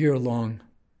was a year-long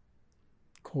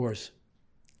course.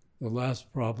 The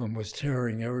last problem was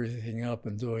tearing everything up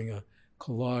and doing a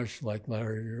collage like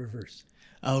Larry Rivers.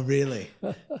 Oh, really?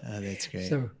 Oh, that's great.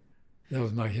 So that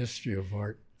was my history of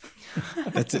art.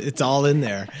 It's all in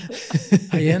there.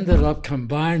 I ended up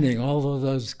combining all of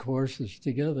those courses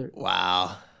together.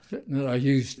 Wow. I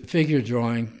used the figure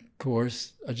drawing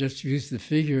course. I just used the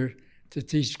figure to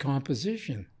teach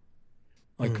composition,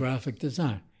 like graphic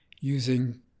design,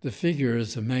 using the figure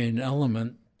as the main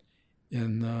element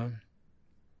in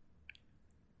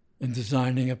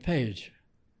designing a page,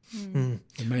 the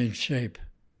main shape.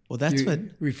 Well, that's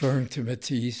referring to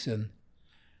Matisse and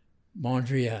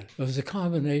Mondrian. It was a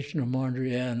combination of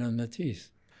Mondrian and Matisse.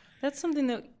 That's something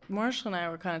that Marshall and I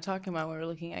were kind of talking about when we were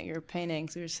looking at your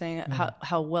paintings. We were saying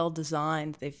how well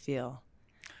designed they feel.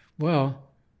 Well,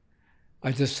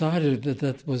 I decided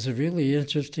that was a really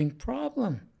interesting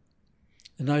problem.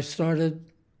 And I started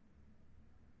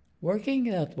working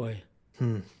that way.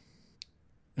 And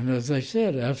as I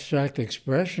said, abstract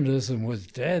expressionism was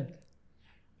dead.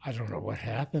 I don't know what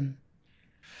happened.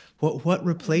 What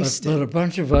replaced it? But a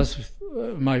bunch of us,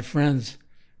 my friends,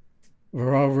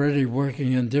 were already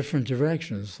working in different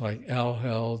directions. Like Al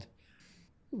Held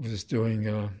was doing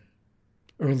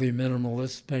early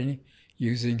minimalist painting,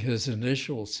 using his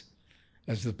initials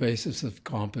as the basis of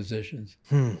compositions.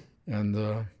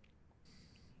 And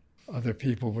other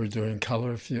people were doing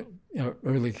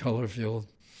early color field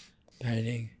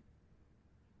painting.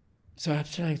 So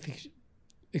abstract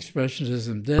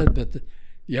expressionism dead, but the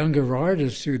younger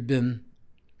artists who'd been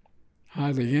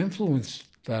highly influenced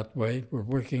that way were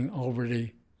working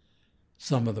already,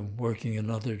 some of them working in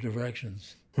other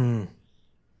directions.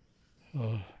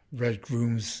 Red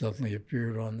Grooms suddenly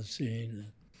appeared on the scene.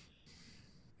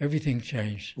 Everything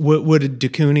changed. Would de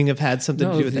Kooning have had something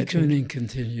to do with that? De Kooning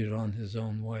continued on his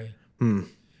own way.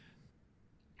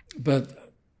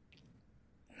 But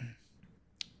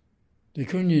de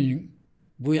Kooning,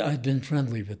 I'd been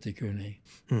friendly with de Kooning.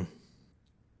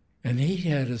 And he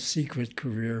had a secret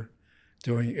career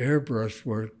doing airbrush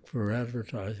work for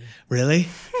advertising. Really?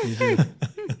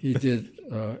 He did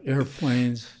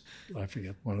airplanes. I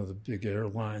forget, one of the big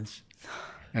airlines.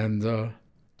 And I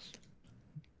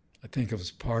think it was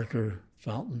Parker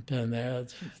fountain pen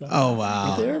ads. Oh,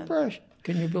 wow. With airbrush.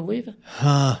 Can you believe it?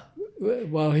 Huh.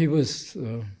 While he was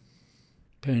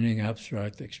painting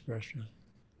abstract expression,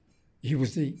 he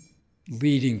was the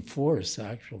leading force,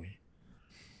 actually,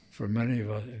 for many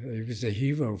of us. He was a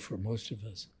hero for most of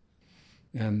us.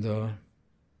 And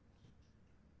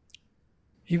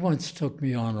he once took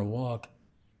me on a walk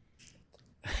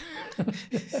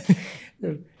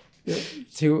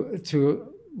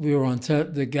we were on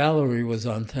the gallery was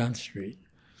on 10th Street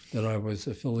that I was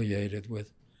affiliated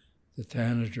with, the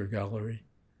Tanager Gallery.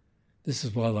 This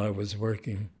is while I was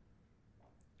working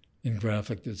in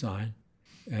graphic design.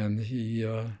 And he,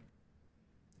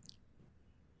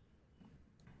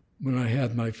 when I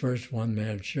had my first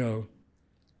one-man show,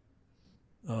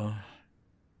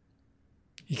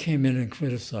 he came in and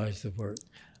criticized the work.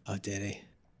 Oh, did he?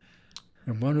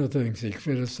 And one of the things he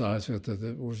criticized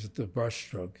was the brush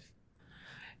strokes.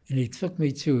 And he took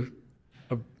me to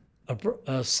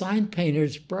a sign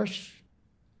painter's brush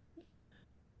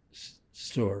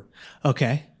store.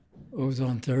 Okay. It was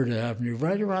on 3rd Avenue,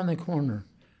 right around the corner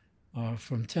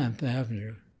from 10th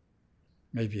Avenue,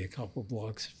 maybe a couple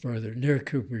blocks further, near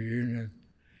Cooper Union.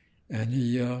 And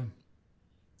the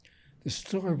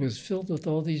store was filled with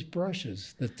all these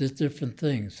brushes that did different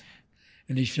things.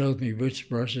 And he showed me which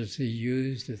brushes he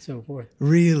used and so forth.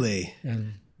 Really?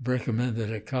 And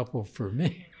recommended a couple for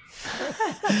me.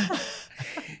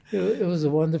 It was a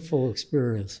wonderful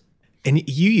experience. And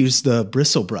you used the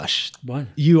bristle brush. What?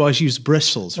 You always use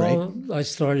bristles, right? Well, I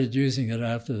started using it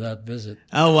after that visit.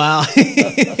 Oh, wow.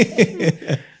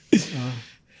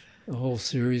 A whole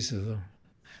series of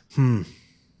them.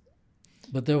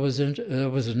 But there was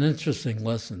an interesting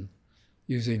lesson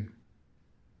using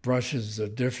brushes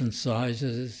of different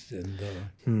sizes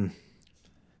and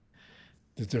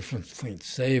the difference between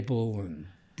sable and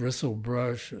bristle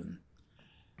brush and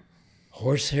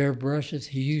horsehair brushes.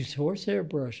 He used horsehair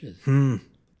brushes.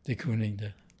 De Kooning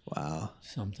did. Wow.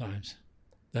 Sometimes.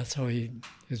 That's how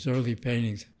his early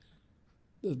paintings,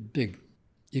 the big,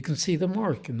 you can see the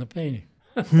mark in the painting.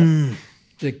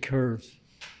 Big curves.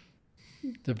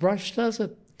 The brush does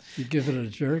it. You give it a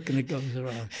jerk and it goes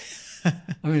around.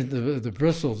 I mean, the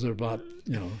bristles are about,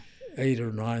 8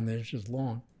 or 9 inches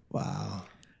long. Wow.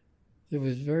 It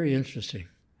was very interesting.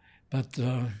 But,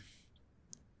 the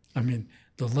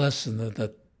lesson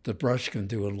that the brush can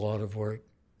do a lot of work.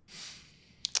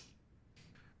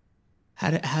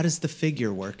 How does the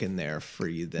figure work in there for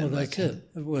you then? Well, that's it.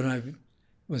 When I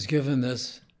was given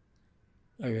this,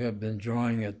 I have been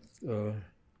drawing it.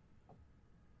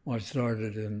 I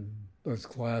started in those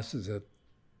classes in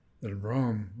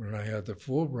Rome when I had the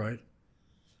Fulbright.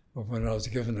 But when I was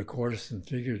given a course in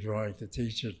figure drawing to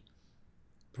teach at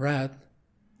Pratt,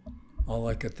 all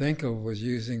I could think of was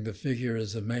using the figure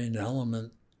as a main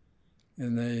element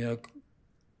in a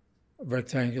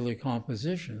rectangular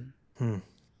composition.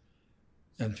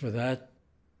 And for that,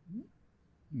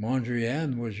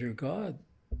 Mondrian was your god.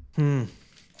 The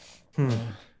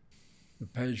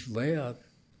page layout.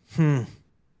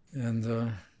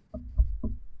 And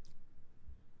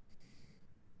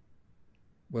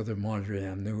whether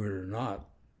Mondrian knew it or not,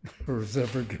 or was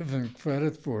ever given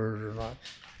credit for it or not,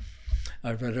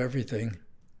 I read everything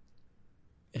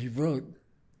he wrote.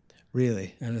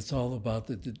 Really? And it's all about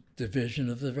the division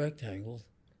of the rectangles.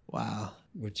 Wow.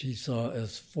 Which he saw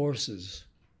as forces.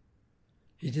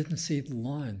 He didn't see the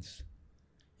lines.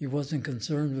 He wasn't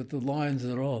concerned with the lines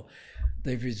at all.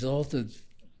 They've resulted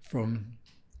from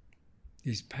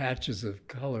these patches of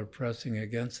color pressing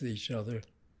against each other.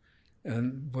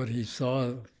 And what he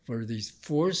saw were these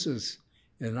forces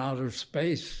in outer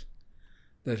space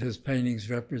that his paintings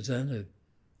represented,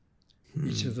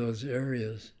 each of those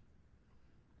areas.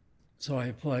 So I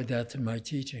applied that to my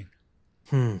teaching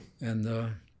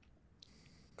and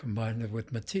combined it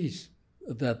with Matisse,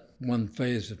 that one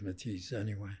phase of Matisse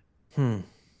anyway.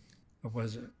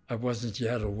 I wasn't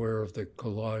yet aware of the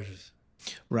collages.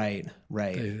 Right.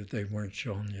 They weren't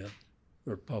shown yet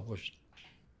or published.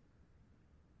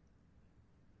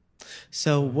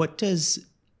 So what does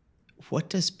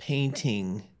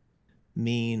painting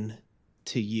mean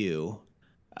to you?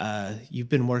 You've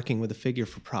been working with a figure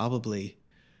for probably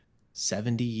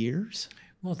 70 years?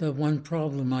 Well, the one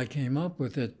problem I came up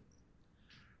with at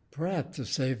Pratt to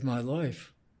save my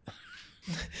life.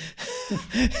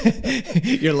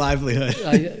 Your livelihood.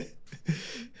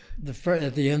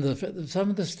 At the end of some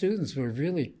of the students were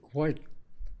really quite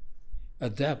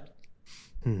adept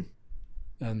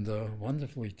and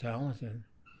wonderfully talented.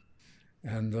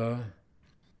 And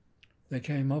they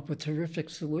came up with terrific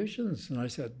solutions. And I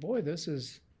said, boy, this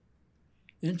is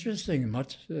interesting,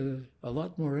 a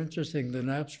lot more interesting than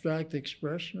abstract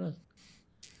expressionist.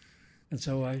 And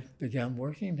so I began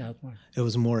working that way. It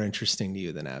was more interesting to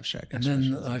you than abstract expressionism.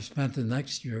 And then I spent the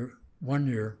next year, 1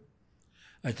 year,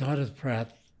 I taught at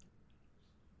Pratt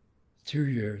 2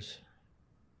 years.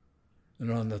 And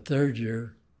on the third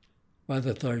year, by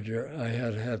the third year, I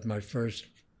had my first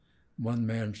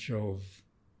one-man show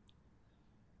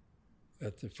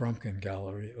at the Frumkin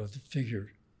Gallery of the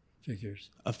figures.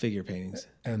 Of figure paintings.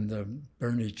 And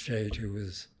Bernie Chade, who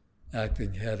was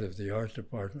acting head of the art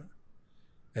department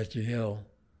at Yale,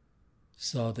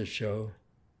 saw the show.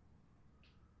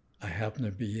 I happened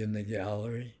to be in the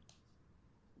gallery,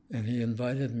 and he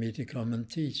invited me to come and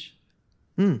teach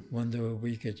 1 day a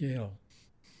week at Yale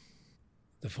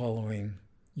the following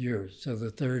year. So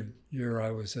the third year I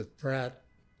was at Pratt,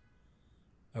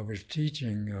 I was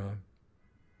teaching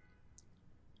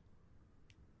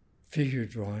figure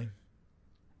drawing,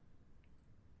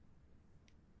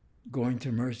 going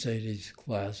to Mercedes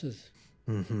classes,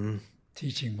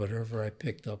 teaching whatever I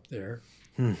picked up there.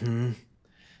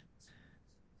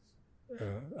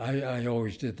 I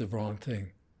always did the wrong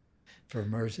thing. For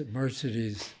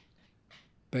Mercedes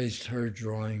based her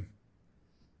drawing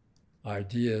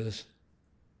ideas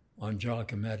on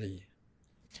Giacometti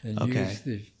and used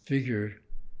the figure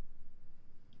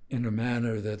in a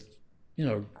manner that,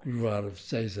 grew out of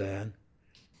Cézanne.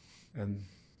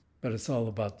 But it's all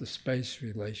about the space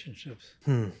relationships,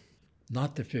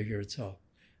 not the figure itself.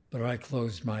 But I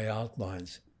closed my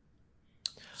outlines.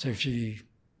 So she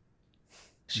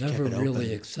never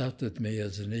really accepted me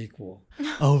as an equal.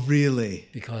 Oh, really?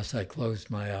 Because I closed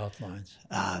my outlines.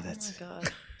 Ah, that's... Oh,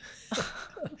 my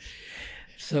God.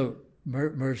 So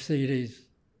Mercedes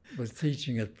was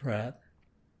teaching at Pratt,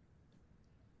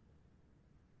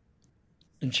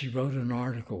 and she wrote an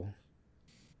article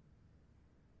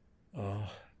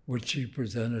which she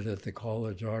presented at the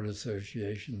College Art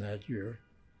Association that year,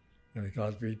 and it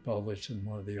got republished in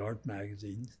one of the art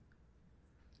magazines,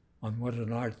 on what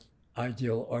an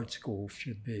ideal art school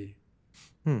should be,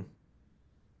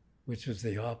 which was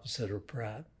the opposite of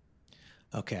Pratt.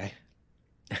 Okay.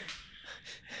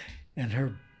 And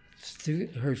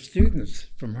her students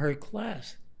from her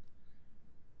class,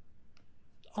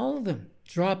 all of them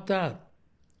dropped out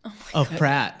Of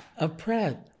Pratt. of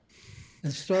Pratt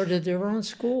and started their own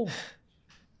school.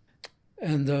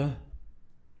 And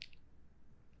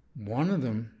one of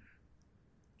them,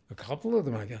 a couple of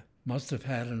them, I guess, must have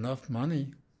had enough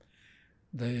money.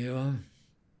 They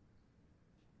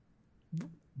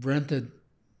rented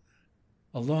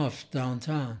a loft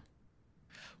downtown.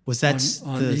 Was that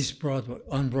on East Broadway,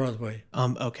 on Broadway,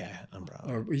 okay, on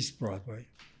Broadway. or East Broadway,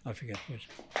 I forget which.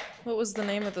 What was the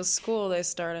name of the school they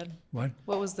started? What?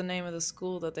 What was the name of the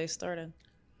school that they started?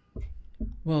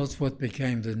 Well, it's what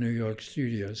became the New York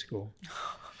Studio School.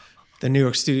 The New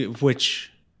York Studio,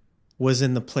 which was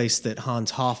in the place that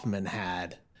Hans Hofmann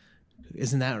had.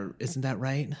 Isn't that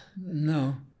right?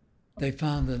 No, they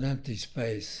found an empty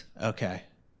space. Okay.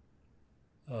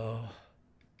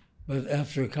 But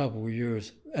after a couple of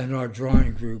years, and our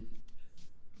drawing group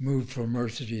moved from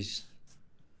Mercedes'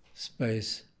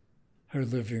 space, her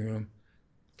living room,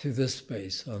 to this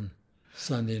space on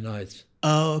Sunday nights.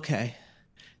 Oh, okay.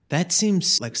 That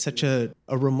seems like such a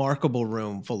remarkable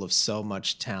room full of so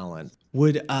much talent.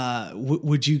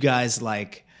 Would you guys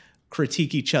like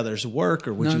critique each other's work,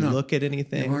 or would you look at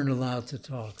anything? They weren't allowed to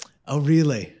talk. Oh,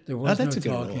 really? There was that's no a good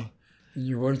talking. rule. And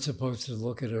you weren't supposed to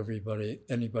look at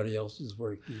anybody else's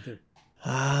work either.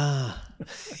 Ah.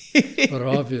 But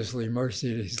obviously,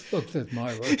 Mercedes looked at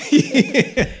my work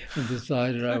and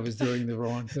decided I was doing the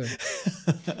wrong thing.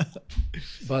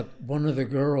 But one of the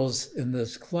girls in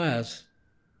this class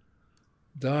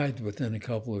died within a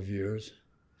couple of years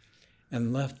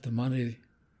and left the money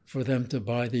for them to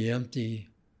buy the empty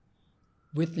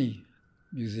Whitney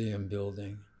Museum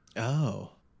building.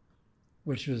 Oh.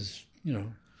 Which was,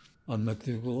 on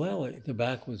McDougal Alley. The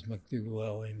back was McDougal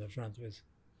Alley and the front was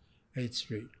 8th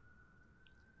Street.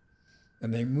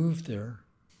 And they moved there.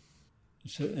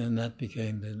 So, and that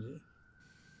became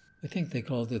I think they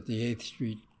called it the 8th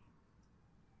Street.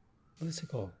 What is it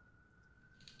called?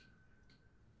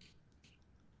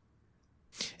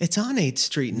 It's on 8th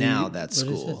Street now, that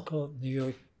school. What is it called?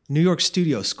 New York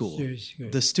Studio School. Studio School.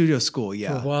 The Studio School,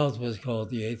 yeah. For a while it was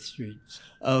called the 8th Street.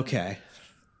 Okay.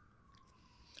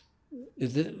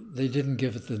 They didn't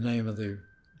give it the name of the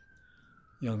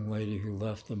young lady who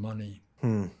left the money.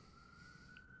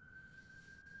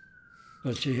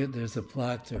 But there's a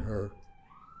plaque to her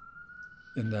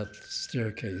in that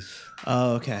staircase.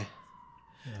 Oh, okay.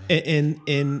 Yeah.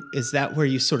 And is that where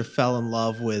you sort of fell in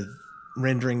love with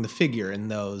rendering the figure in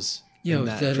those? Yeah, in it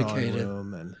was that dedicated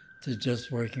room to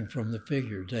just working from the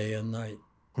figure day and night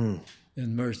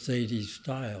in Mercedes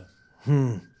style.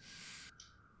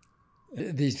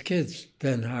 These kids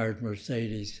then hired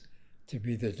Mercedes to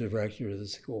be the director of the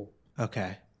school.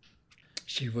 Okay.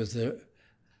 She was their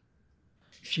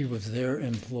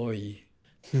employee.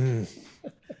 And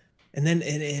then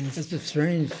it's a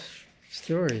strange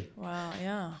story. Wow,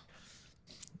 yeah.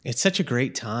 It's such a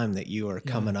great time that you are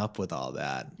coming up with all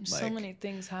that. There's so many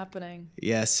things happening.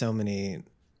 Yeah, so many.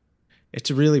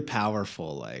 It's really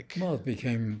powerful. Well, it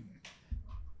became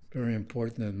very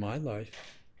important in my life,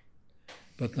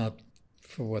 but not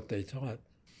for what they taught.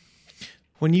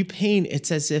 When you paint,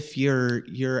 it's as if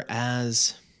you're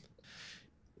as.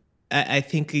 I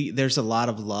think there's a lot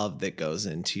of love that goes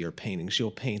into your paintings.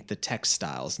 You'll paint the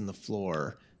textiles and the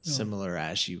floor similar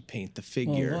as you paint the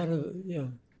figure.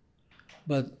 Well,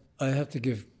 but I have to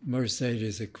give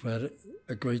Mercedes a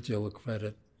great deal of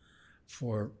credit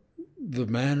for the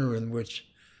manner in which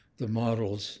the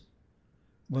models,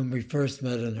 when we first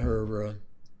met in her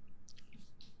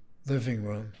living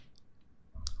room,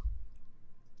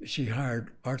 she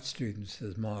hired art students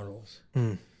as models.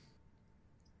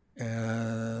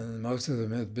 And most of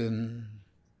them had been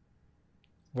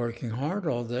working hard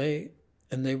all day,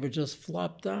 and they would just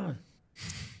flop down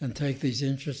and take these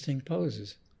interesting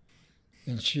poses.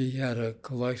 And she had a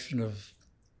collection of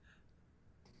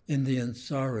Indian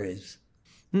saris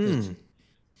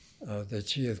that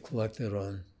she had collected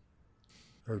on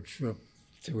her trip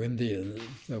to India and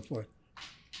so forth.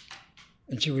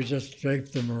 And she would just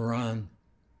drape them around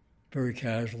very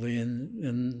casually,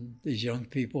 and these young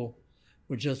people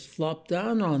would just flop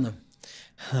down on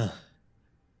them.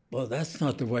 Well, that's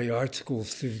not the way art school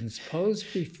students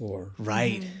posed before.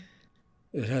 Right.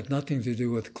 It had nothing to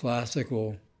do with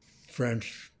classical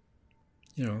French,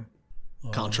 you know.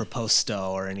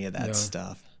 Contrapposto or any of that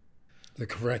stuff. The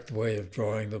correct way of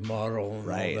drawing the model and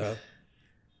Right. all that.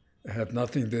 It had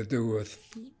nothing to do with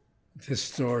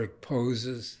historic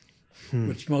poses,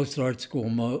 which most art school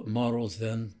models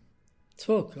then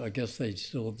took. I guess they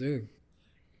still do.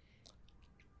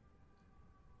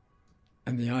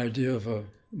 And the idea of a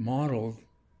model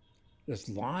just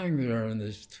lying there in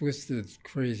this twisted,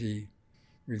 crazy,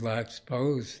 relaxed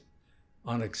pose,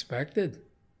 unexpected,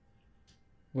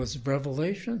 was a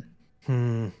revelation.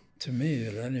 To me,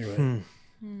 at any rate.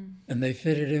 And they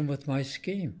fitted in with my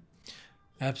scheme.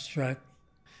 Abstract.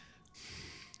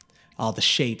 All the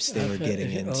shapes they were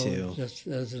getting into. Just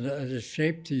as a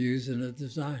shape to use in a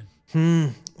design.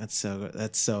 That's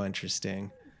so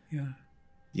interesting. Yeah.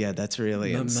 Yeah, that's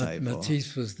really insightful.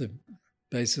 Matisse was the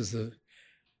basis of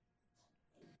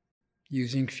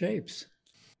using shapes.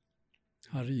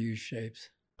 How to use shapes.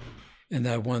 In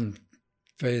that one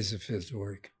phase of his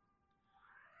work.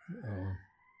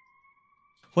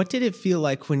 What did it feel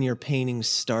like when your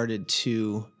paintings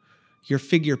your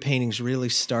figure paintings really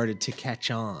started to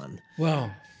catch on?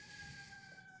 Well,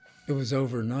 it was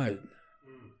overnight.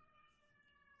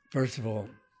 First of all,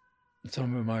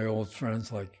 some of my old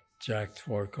friends like Jack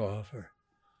Tworkoff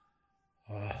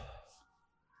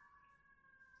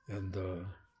and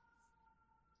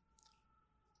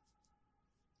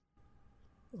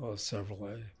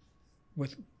several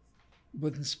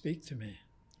wouldn't speak to me.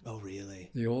 Oh, really?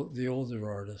 The older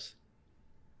artists.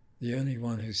 The only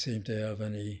one who seemed to have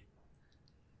any,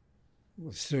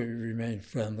 still remain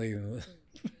friendly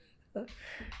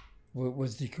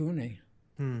was de Kooning.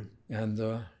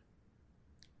 And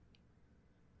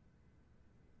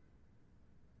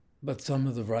but some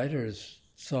of the writers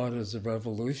saw it as a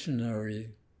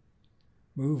revolutionary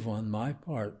move on my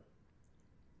part,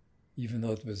 even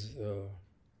though it was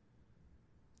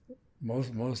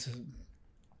most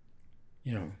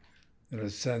you know, in a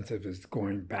sense it was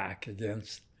going back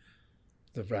against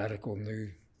the radical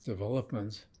new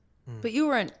developments. But you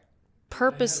weren't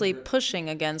purposely pushing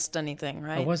against anything,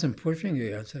 right? I wasn't pushing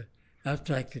against it.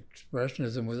 Abstract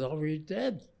expressionism was already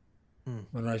dead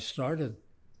when I started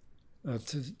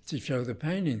to show the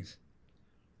paintings.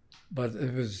 But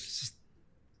it was,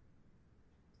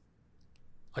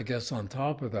 I guess on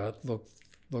top of that,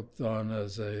 looked on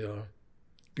as a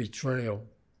betrayal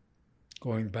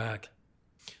going back.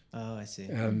 Oh, I see.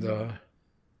 And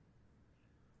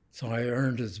so I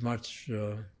earned as much,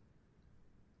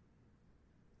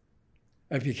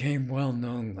 I became well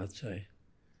known, let's say,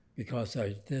 because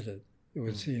I did it. It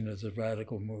was seen as a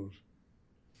radical move.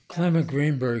 Clement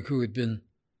Greenberg, who had been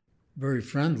very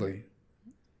friendly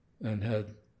and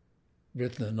had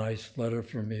written a nice letter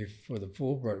for me for the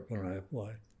Fulbright when I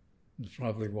applied, that's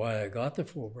probably why I got the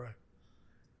Fulbright,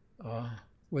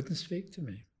 wouldn't speak to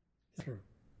me.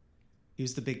 He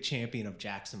was the big champion of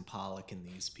Jackson Pollock and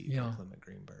these people, Clement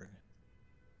Greenberg.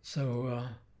 So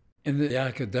in the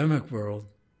academic world,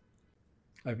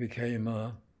 I became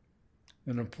an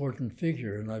important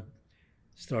figure, and I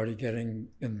started getting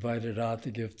invited out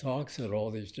to give talks at all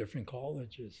these different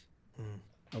colleges.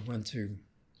 I went to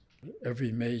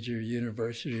every major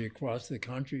university across the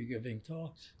country giving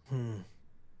talks,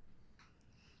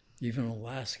 even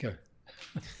Alaska.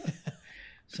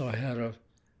 So I had a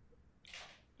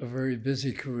very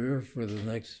busy career for the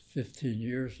next 15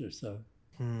 years or so.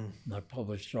 And I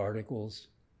published articles,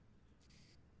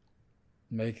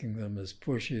 making them as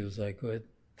pushy as I could.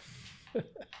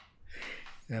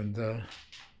 And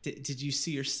did you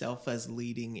see yourself as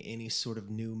leading any sort of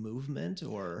new movement,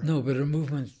 or no? But a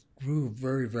movement grew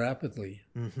very rapidly.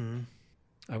 Mm-hmm.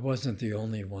 I wasn't the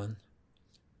only one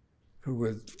who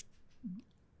would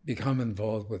become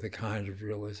involved with a kind of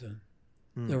realism.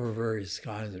 There were various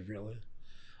kinds of realism,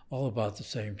 all about the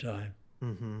same time.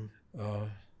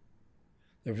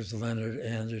 There was Leonard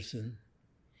Anderson.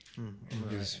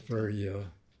 He was very,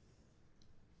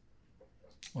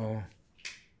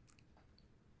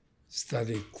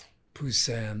 studied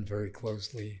Poussin very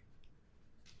closely.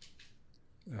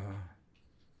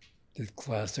 Did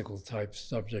classical type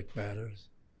subject matters.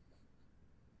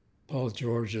 Paul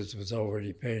Georges was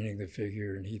already painting the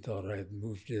figure, and he thought I had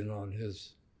moved in on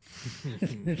his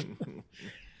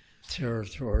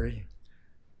territory.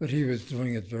 But he was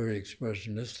doing it very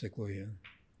expressionistically and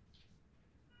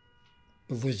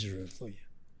belligerently.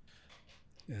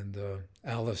 And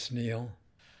Alice Neal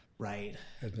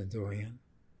had been doing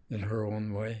it in her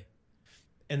own way.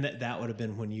 And that would have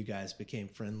been when you guys became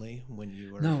friendly, when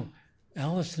you were... No,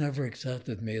 Alice never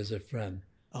accepted me as a friend.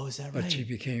 Oh, is that but right? she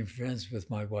became friends with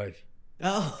my wife.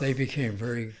 Oh. They became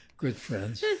very good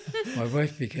friends. My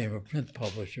wife became a print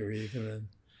publisher even and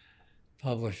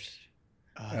published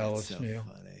Oh, Alice that's so Neal.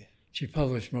 funny. She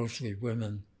published mostly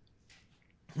women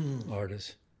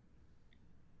artists.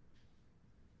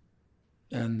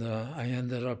 And I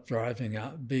ended up driving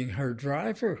out, being her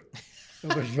driver.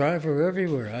 I was driver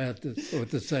everywhere. I had to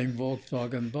with the same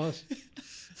Volkswagen bus.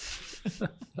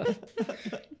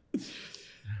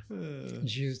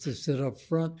 She used to sit up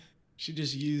front. She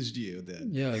just used you then.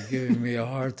 Yeah, giving me a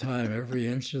hard time every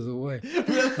inch of the way.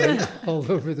 All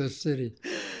over the city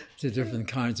to different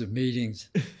kinds of meetings.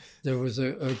 There was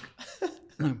a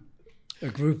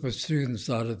group of students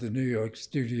out of the New York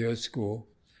Studio School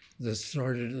that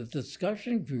started a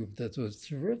discussion group that was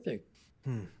terrific.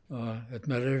 It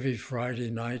met every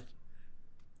Friday night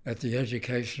at the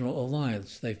Educational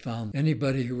Alliance. They found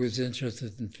anybody who was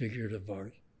interested in figurative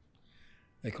art.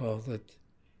 They called it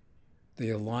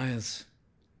the Alliance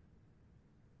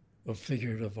of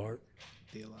Figurative Art.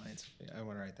 The Alliance. I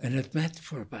want to write that. And it met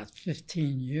for about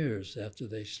 15 years after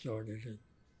they started it.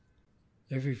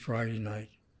 Every Friday night.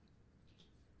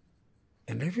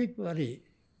 And everybody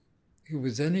who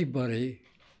was anybody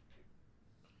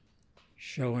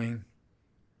showing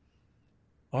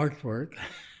artwork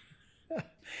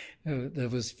that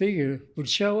was figure would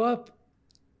show up.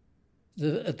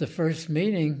 At the first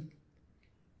meeting,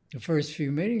 the first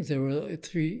few meetings, there were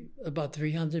about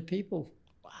 300 people.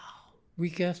 Wow.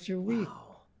 Week after week.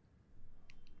 Wow.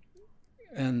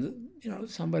 And,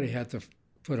 somebody had to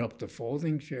put up the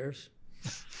folding chairs.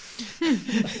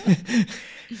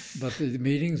 But the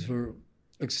meetings were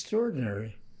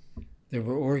extraordinary. They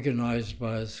were organized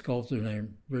by a sculptor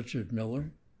named Richard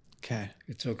Miller. Okay.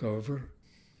 He took over,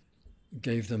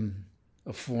 gave them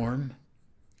a form.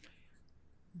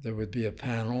 There would be a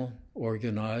panel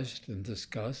organized and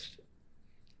discussed,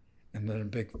 and then a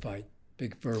big fight,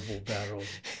 big verbal battle.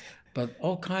 But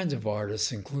all kinds of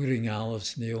artists, including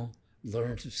Alice Neal,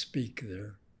 learned to speak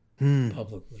there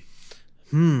publicly.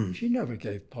 She never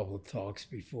gave public talks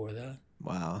before that.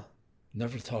 Wow.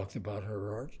 Never talked about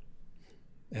her art.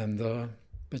 And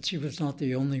but she was not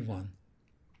the only one.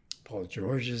 Paul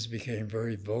Georges became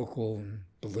very vocal and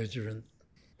belligerent.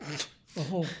 A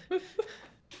whole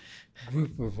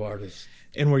group of artists.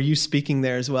 And were you speaking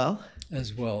there as well?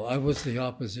 As well. I was the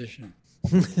opposition.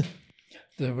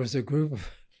 There was a group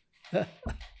of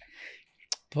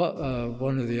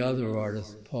one of the other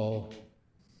artists, Paul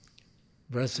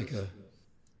Brescica,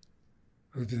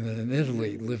 who'd been in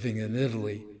Italy, living in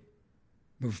Italy,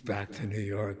 moved back to New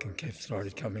York and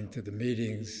started coming to the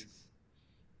meetings.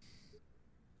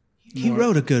 He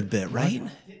wrote a good bit, right?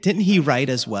 Didn't he write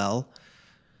as well?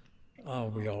 Oh,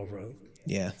 we all wrote.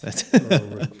 Yeah, that's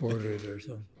Or recorded or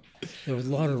something. There was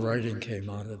a lot of writing came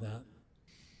out of that.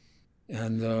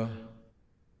 And at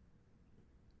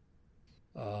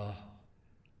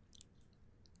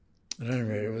any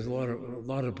rate, it was a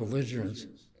lot of belligerence,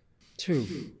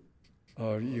 too.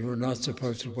 You were not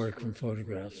supposed to work from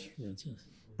photographs, for instance.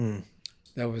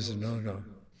 That was a no-no.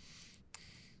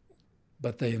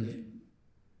 But they,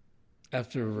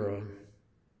 after,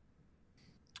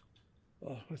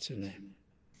 what's her name?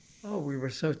 Oh, we were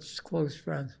such close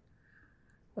friends.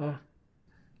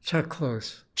 Chuck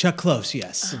Close. Chuck Close,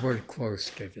 yes. The word close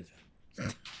gave it.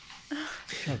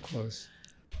 Chuck Close.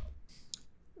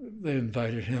 They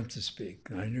invited him to speak.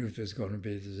 And I knew it was going to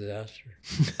be a disaster.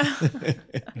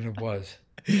 And it was.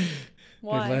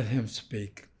 Why? They let him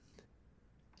speak.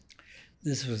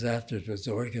 This was after it was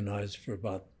organized for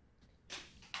about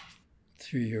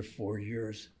 3 or 4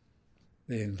 years.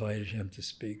 They invited him to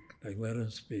speak. They let him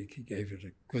speak. He gave it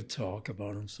a good talk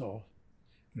about himself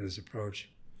and his approach.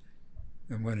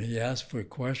 And when he asked for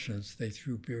questions, they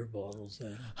threw beer bottles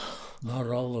at him. Not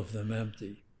all of them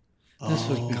empty. This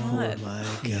was before my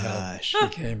he gosh.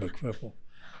 became a cripple.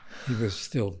 He was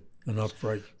still an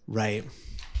upright, Right.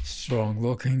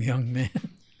 strong-looking young man.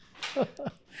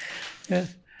 Yeah.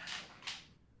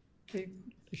 They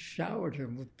showered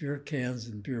him with beer cans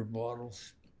and beer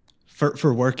bottles.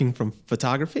 For working from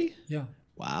photography? Yeah.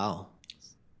 Wow.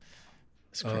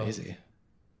 That's crazy.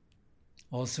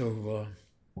 Also,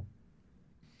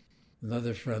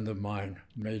 another friend of mine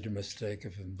made a mistake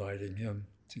of inviting him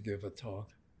to give a talk.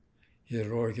 He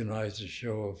had organized a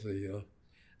show of the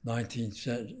 19th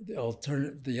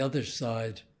century, the other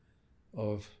side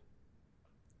of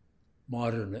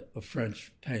of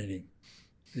French painting.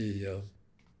 The,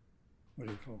 what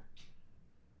do you call it?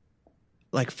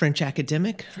 Like French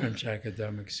academic? French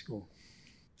academic school.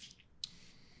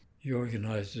 He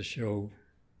organized a show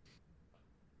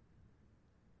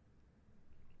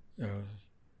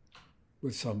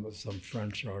with some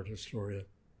French art historian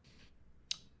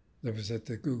that was at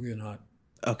the Guggenheim,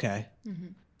 Okay.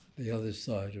 the other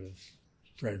side of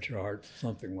French art,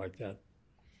 something like that.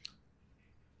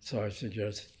 So I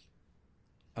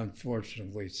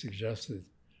unfortunately suggested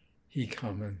he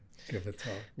come and give a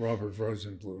talk, Robert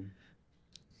Rosenblum.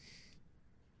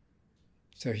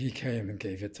 So he came and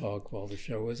gave a talk while the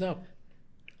show was up.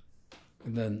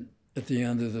 And then at the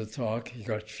end of the talk, he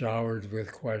got showered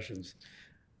with questions,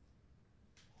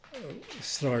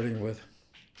 starting with,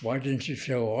 why didn't you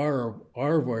show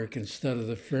our work instead of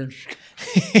the French?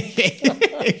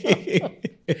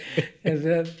 And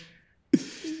then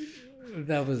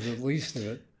that was the least of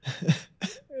it.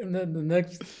 And then the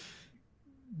next,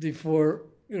 before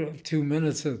 2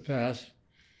 minutes had passed,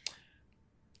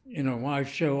 why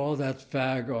show all that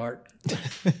fag art?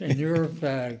 And you're a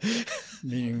fag,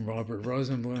 meaning Robert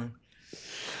Rosenblum,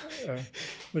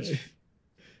 which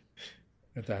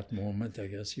at that moment, I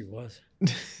guess he was.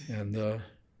 And it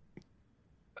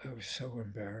was so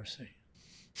embarrassing.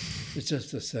 It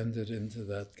just ascended into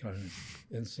that kind of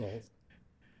insult.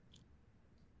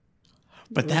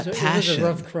 But that passion. It was a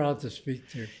rough crowd to speak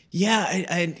to. Yeah,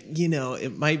 I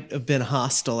it might have been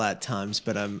hostile at times,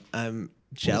 but I'm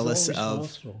jealous of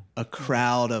hostile. A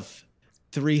crowd of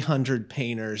 300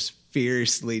 painters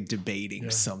fiercely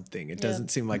debating something. It doesn't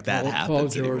seem like that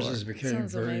happens Paul anymore. Georges became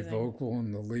Sounds very amazing. vocal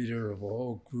and the leader of a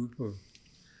whole group of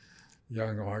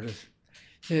young artists.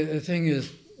 Yeah, the thing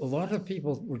is, a lot of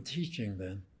people were teaching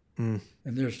then, and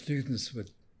their students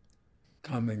would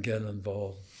come and get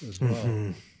involved as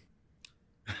well.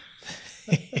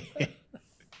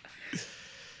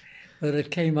 But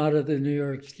it came out of the New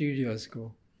York Studio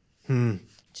School. Did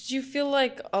you feel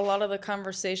like a lot of the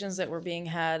conversations that were being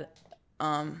had,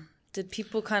 did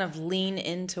people kind of lean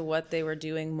into what they were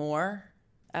doing more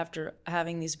after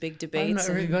having these big debates?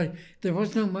 There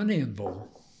was no money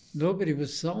involved. Nobody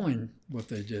was selling what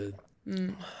they did.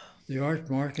 The art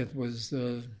market was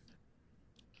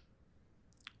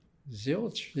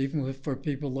zilch. Even for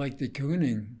people like de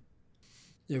Kooning,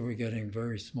 they were getting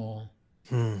very small.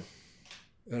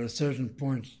 At a certain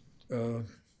point, I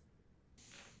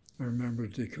remember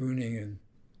de Kooning, and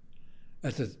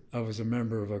I was a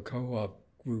member of a co-op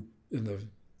group in the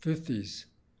 50s,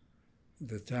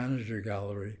 the Tanager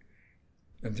Gallery,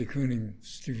 and de Kooning's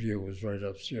studio was right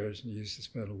upstairs, and he used to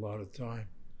spend a lot of time.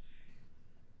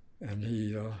 And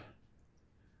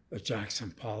a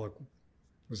Jackson Pollock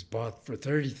was bought for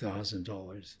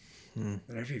 $30,000, and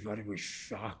everybody was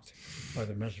shocked by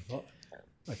the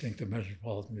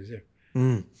Metropolitan Museum.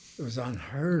 It was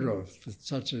unheard of that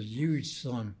such a huge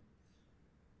sum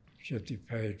should be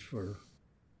paid for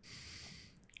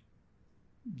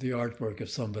the artwork of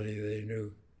somebody they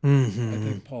knew. I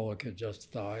think Pollock had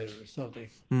just died or something.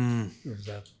 It was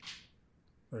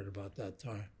right about that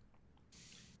time.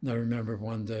 And I remember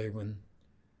one day when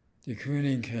de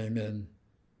Kooning came in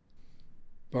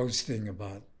boasting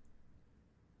about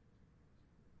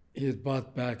he had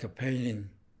bought back a painting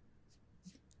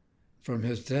from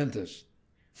his dentist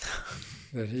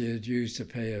that he had used to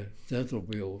pay a dental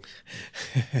bill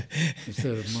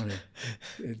instead of money.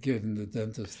 He had given the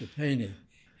dentist the painting.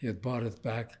 He had bought it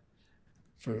back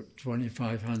for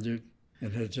 $2,500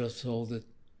 and had just sold it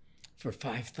for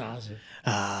 $5,000.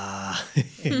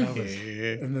 That was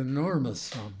an enormous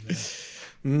sum.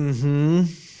 Yeah.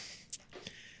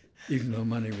 Even though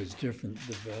money was different,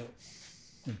 the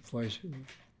inflation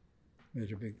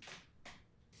made a big.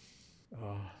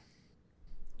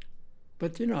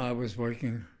 But I was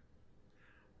working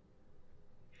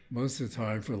most of the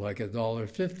time for like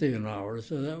 $1.50 an hour,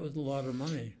 so that was a lot of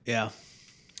money. Yeah.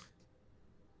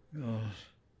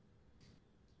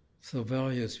 So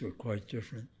values were quite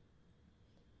different.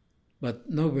 But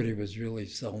nobody was really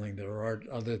selling their art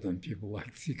other than people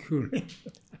like de Kooning.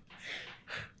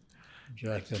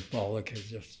 Jackson Pollock had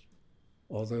just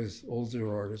all those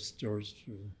older artists, George.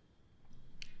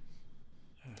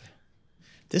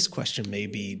 This question may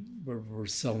be... Were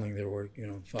selling their work,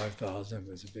 $5,000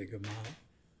 was a big amount,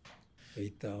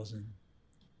 $8,000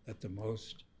 at the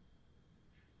most.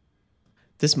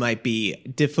 This might be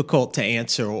difficult to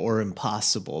answer or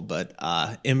impossible, but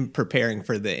in preparing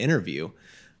for the interview,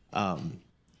 and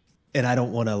I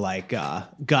don't want to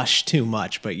gush too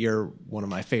much, but you're one of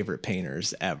my favorite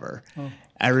painters ever. Oh.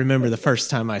 I remember the first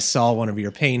time I saw one of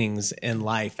your paintings in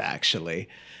life, actually,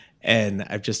 and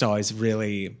I've just always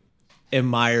really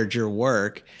admired your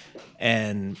work.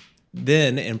 And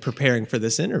then in preparing for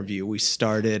this interview, we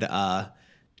started I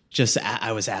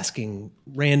was asking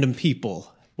random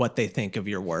people what they think of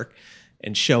your work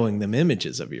and showing them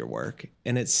images of your work.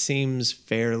 And it seems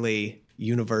fairly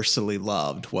universally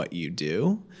loved what you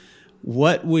do.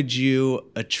 What would you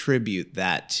attribute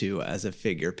that to as a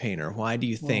figure painter? Why do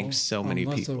you think so many I'm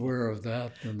less people? aware of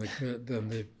that than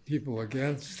the people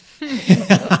against.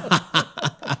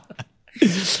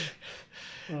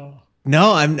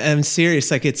 No, I'm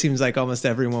serious. Like, it seems like almost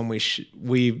everyone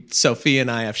we Sophia and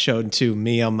I have shown to,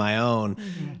 me on my own,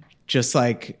 just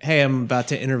like, hey, I'm about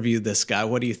to interview this guy.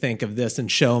 What do you think of this?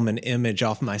 And show them an image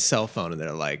off my cell phone, and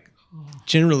they're like,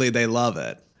 generally they love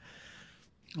it.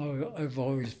 I've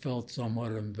always felt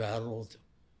somewhat embattled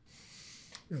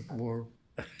at war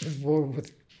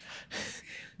with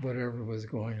whatever was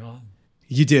going on.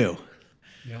 You do.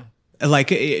 Yeah. Like,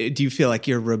 do you feel like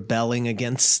you're rebelling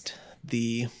against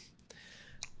the?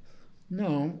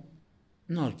 No,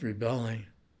 not rebelling.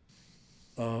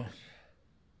 Well,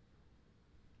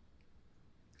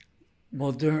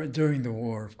 during the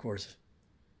war, of course,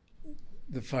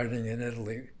 the fighting in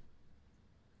Italy,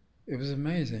 it was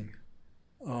amazing.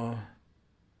 I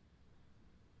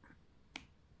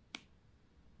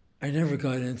never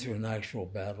got into an actual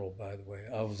battle, by the way.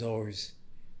 I was always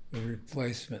a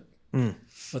replacement. But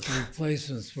the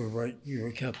replacements you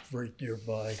were kept right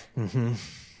nearby. Mm-hmm.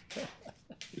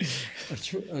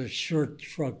 A short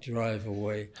truck drive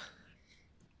away.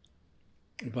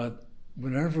 But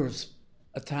whenever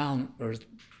a town or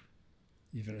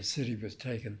even a city was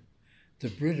taken, the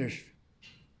British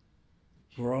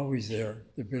were always there,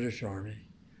 the British Army.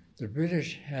 The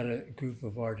British had a group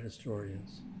of art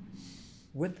historians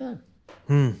with them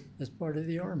as part of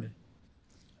the army.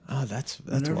 Oh, that's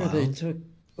whenever wild. They took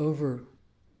over,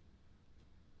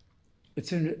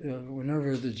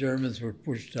 whenever the Germans were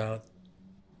pushed out,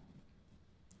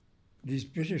 these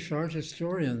British art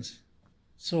historians,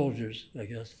 soldiers, I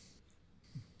guess,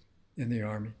 in the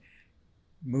army,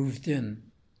 moved in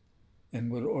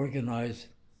and would organize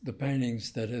the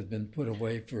paintings that had been put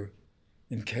away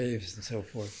in caves and so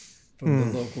forth from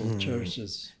the local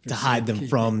churches to hide them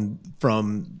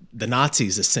from the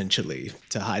Nazis, essentially,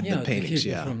 to hide the paintings. To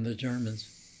keep it from the Germans.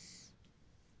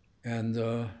 And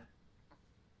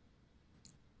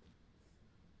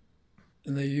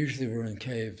they usually were in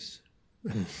caves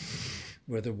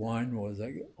where the wine was.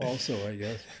 Also, I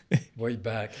guess, way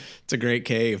back. It's a great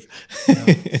cave. So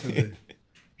the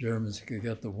Germans could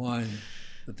get the wine,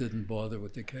 but didn't bother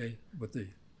with the cave, with the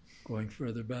going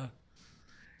further back.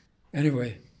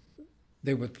 Anyway,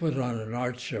 they would put on an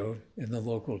art show in the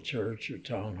local church or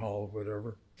town hall or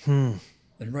whatever, and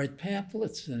write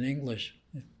pamphlets in English,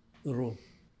 little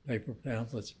paper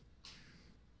pamphlets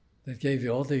that gave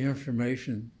you all the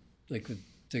information they could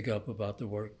dig up about the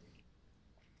work.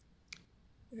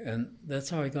 And that's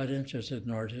how I got interested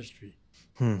in art history.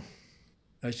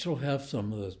 I still have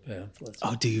some of those pamphlets.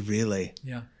 Oh, do you really?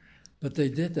 Yeah. But they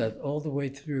did that all the way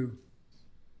through,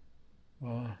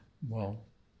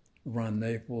 around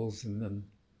Naples and then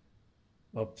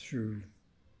up through,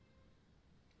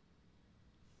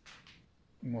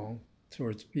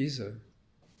 towards Pisa.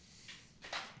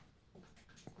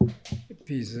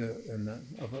 And then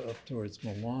up towards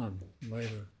Milan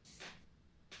later.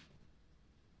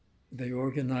 They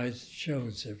organized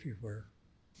shows everywhere.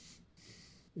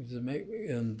 It was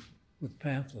amazing, with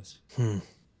pamphlets. And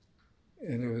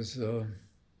it was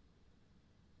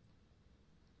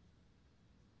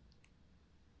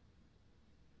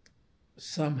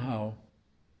somehow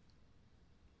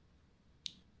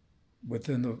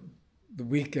within the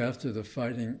week after the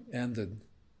fighting ended,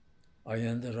 I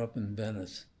ended up in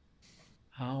Venice.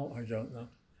 How? I don't know.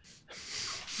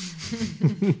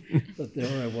 But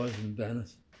there I was in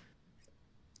Venice.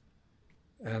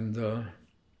 And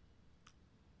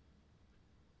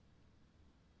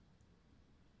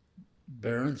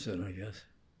Berenson, I guess,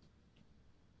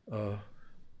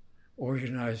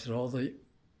 organized all the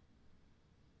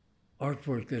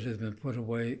artwork that had been put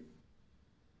away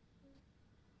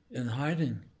in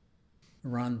hiding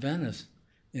around Venice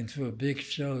into a big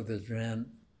show that ran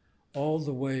all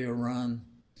the way around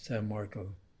San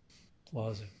Marco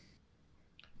Plaza. It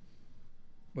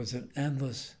was an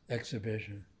endless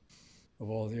exhibition of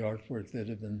all the artwork that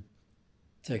had been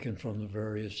taken from the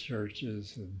various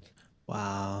churches and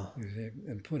wow,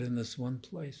 and put in this one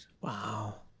place.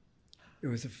 Wow, it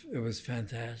was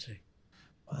fantastic.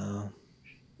 Wow,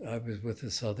 I was with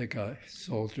this other guy,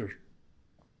 soldier,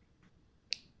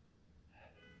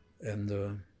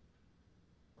 and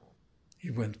he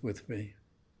went with me.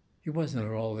 He wasn't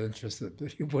at all interested,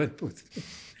 but he went with me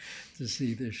to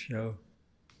see this show.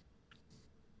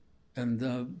 And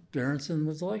Berenson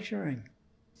was lecturing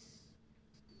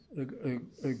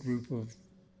a group of,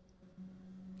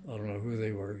 I don't know who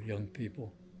they were, young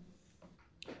people.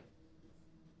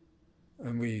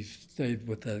 And we stayed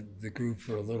with the group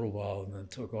for a little while and then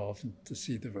took off to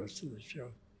see the rest of the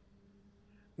show.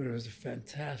 But it was a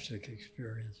fantastic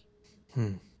experience.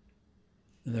 And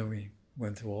then we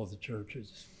went to all the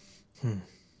churches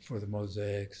for the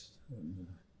mosaics.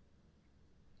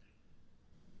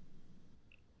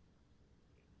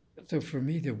 So for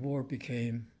me, the war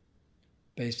became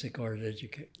basic art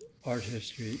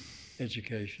history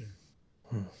education.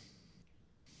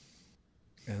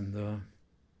 And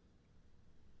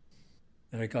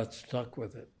I got stuck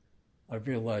with it. I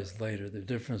realized later the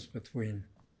difference between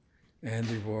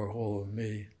Andy Warhol and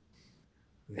me,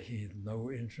 that he had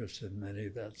no interest in any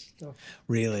of that stuff.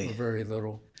 Really? Or very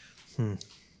little.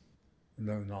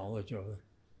 No knowledge of it.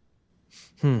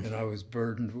 And I was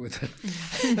burdened with it.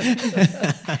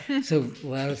 So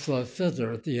Ladislav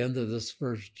Fiedler, at the end of this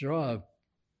first job,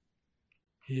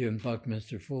 he and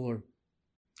Buckminster Fuller,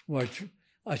 well,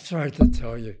 I tried to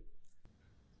tell you,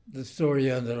 the story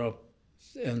ends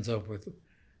up with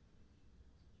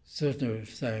Fiedler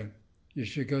saying, you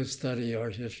should go study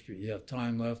art history. You have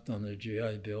time left on the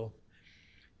GI Bill.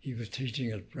 He was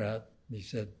teaching at Pratt. He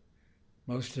said,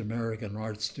 most American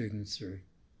art students are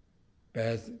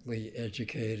badly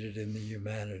educated in the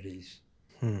humanities.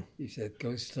 He said,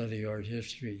 go study art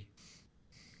history.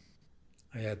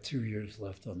 I had 2 years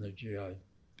left on the GI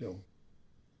Bill.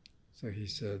 So he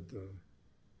said,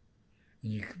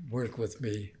 and you can work with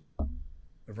me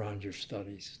around your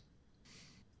studies.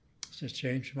 So it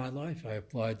changed my life. I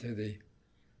applied to the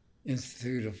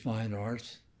Institute of Fine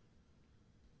Arts,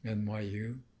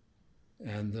 NYU,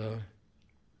 and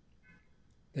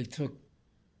they took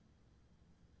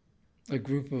a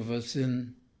group of us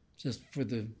in just for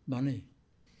the money,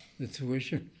 the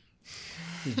tuition,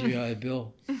 the GI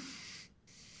Bill.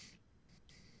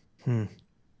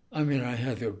 I mean, I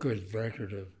had a good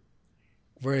record of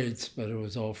grades, but it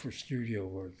was all for studio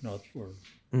work, not for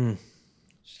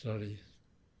studies.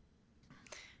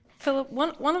 Philip,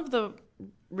 one of the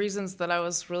reasons that I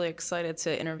was really excited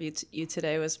to interview you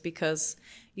today was because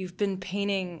you've been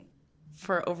painting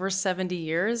for over 70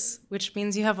 years, which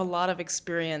means you have a lot of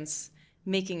experience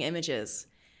making images.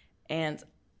 And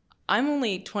I'm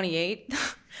only 28.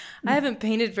 I haven't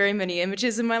painted very many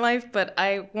images in my life, but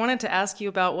I wanted to ask you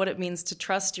about what it means to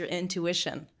trust your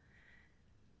intuition.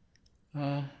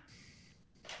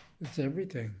 It's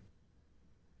everything.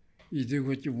 You do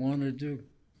what you want to do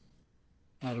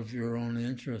out of your own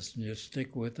interest, and you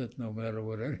stick with it no matter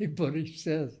what anybody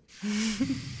says.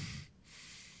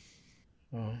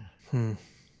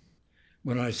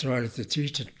 When I started to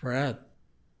teach at Pratt,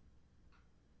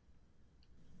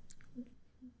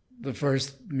 the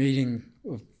first meeting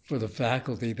for the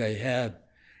faculty they had,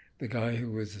 the guy who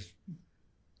was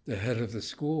the head of the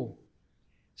school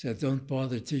said, don't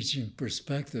bother teaching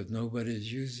perspective.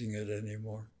 Nobody's using it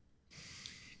anymore.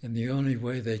 And the only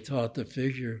way they taught the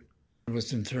figure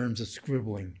was in terms of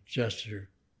scribbling, gesture,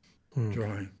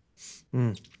 drawing.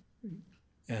 And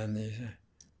they said,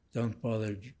 don't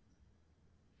bother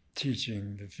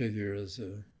teaching the figure as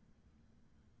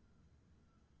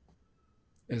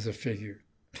a figure.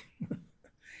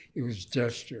 It was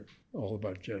gesture, all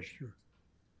about gesture,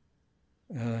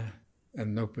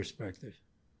 and no perspective.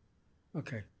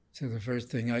 Okay, so the first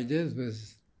thing I did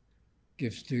was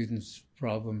give students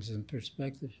problems in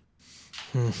perspective.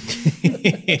 And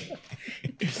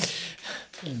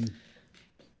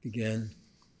began,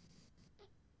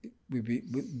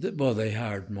 they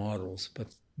hired models,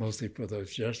 but mostly for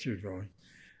those gesture drawings.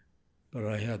 But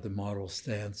I had the model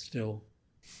stand still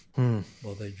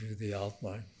while they drew the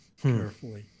outline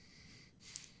carefully.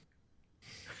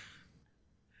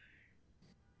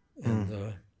 And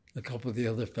a couple of the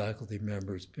other faculty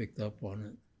members picked up on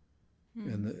it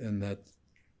in that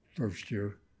first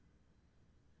year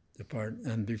department.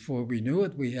 And before we knew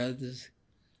it, we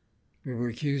were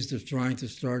accused of trying to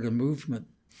start a movement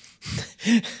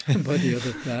by the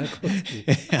other faculty.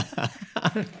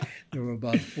 There were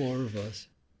about 4 of us.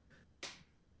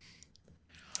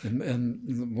 And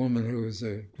the woman who was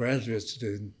a graduate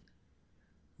student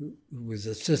who was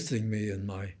assisting me in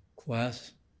my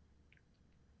class,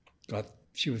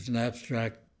 she was an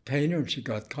abstract painter, and she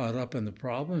got caught up in the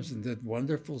problems and did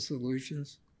wonderful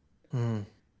solutions and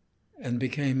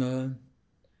became a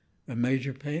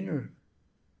major painter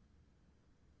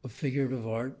of figurative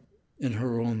art in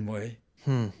her own way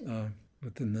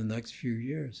within the next few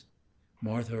years.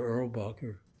 Martha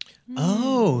Erlbacher.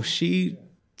 Oh, she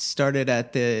she's taught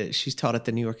at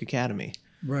the New York Academy.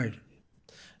 Right.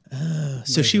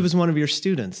 So she was one of your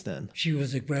students then? She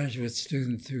was a graduate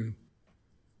student who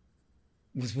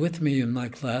was with me in my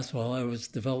class while I was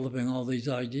developing all these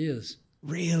ideas.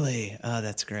 Really? Oh,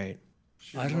 that's great.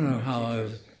 I don't know how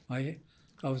I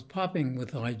was popping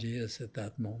with ideas at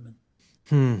that moment.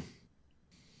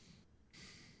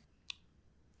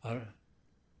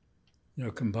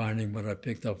 Combining what I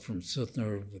picked up from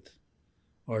Suttner with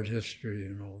art history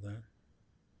and all that.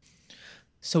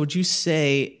 So would you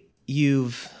say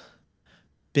you've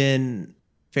been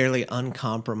fairly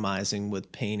uncompromising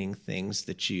with painting things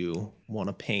that you want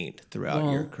to paint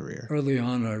throughout your career? Early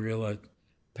on, I realized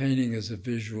painting is a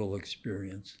visual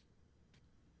experience.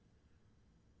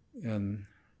 And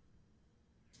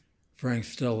Frank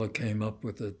Stella came up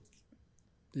with the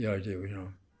idea,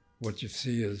 what you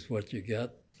see is what you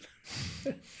get.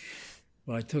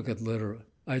 Well, I took it literally.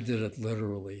 I did it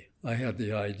literally. I had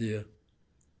the idea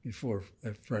before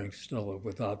Frank Stella,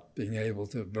 without being able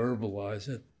to verbalize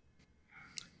it,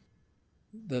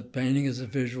 that painting is a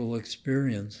visual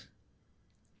experience.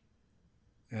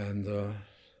 And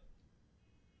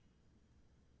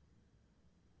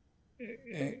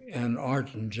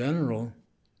art in general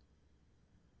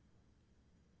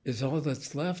is all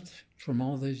that's left from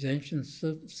all these ancient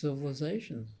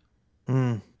civilizations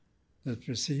that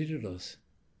preceded us.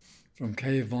 From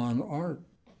cave art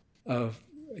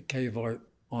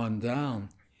on down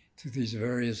to these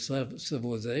various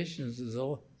civilizations, is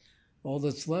all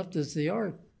that's left is the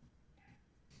art.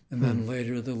 And then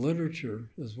later the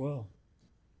literature as well.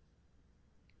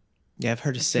 Yeah, I've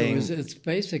heard a saying. So it's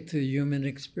basic to the human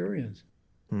experience.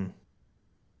 And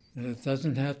it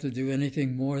doesn't have to do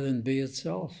anything more than be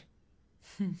itself.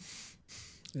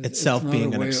 Itself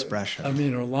being an expression.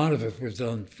 A lot of it was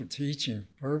done for teaching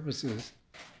purposes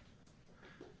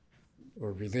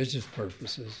or religious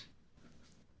purposes,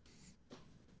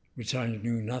 which I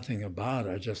knew nothing about.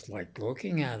 I just liked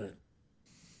looking at it.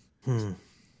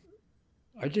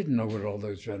 I didn't know what all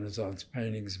those Renaissance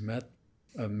paintings meant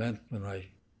when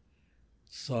I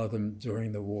saw them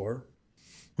during the war.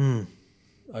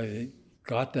 I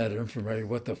got that information,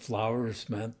 what the flowers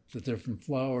meant, the different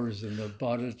flowers and the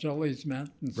Botticellis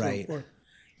meant, and so forth,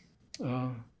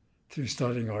 through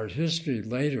studying art history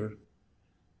later.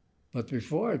 But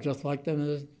before, I just liked them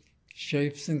as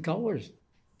shapes and colors.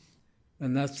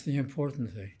 And that's the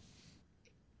important thing.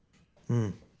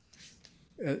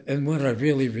 And what I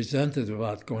really resented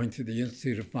about going to the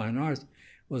Institute of Fine Arts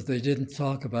was they didn't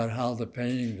talk about how the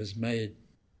painting was made,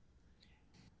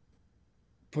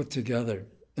 put together.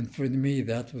 And for me,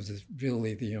 that was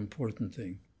really the important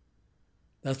thing.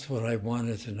 That's what I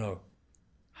wanted to know.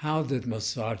 How did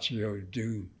Masaccio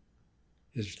do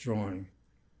his drawing?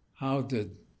 How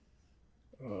did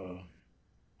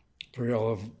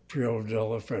Priolo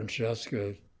della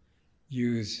Francesca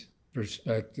use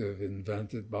perspective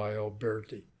invented by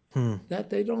Alberti? That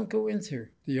they don't go into.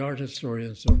 The art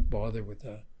historians don't bother with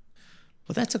that.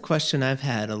 Well, that's a question I've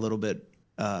had a little bit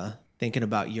thinking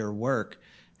about your work.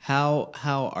 How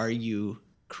are you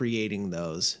creating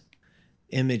those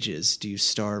images? Do you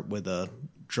start with a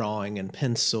drawing and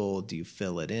pencil? Do you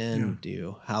fill it in?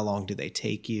 How long do they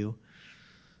take you?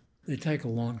 They take a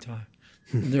long time.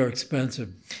 And they're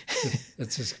expensive.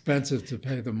 It's expensive to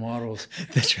pay the models.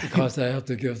 That's right. Because they have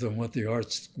to give them what the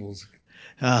art schools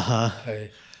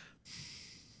pay.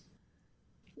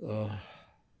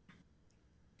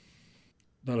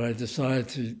 But I decided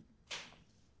to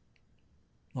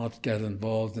not get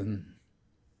involved in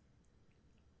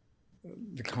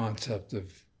the concept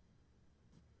of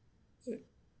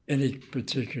any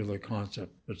particular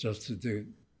concept, but just to do,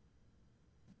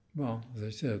 well, as I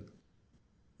said,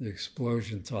 the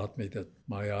explosion taught me that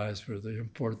my eyes were the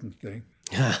important thing.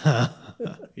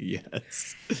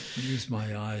 Yes. Use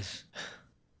my eyes.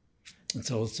 And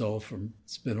so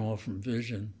it's been all from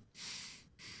vision.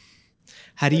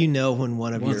 How do you know when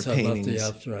one of your paintings... Once I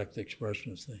left the abstract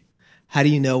expressionist thing. How do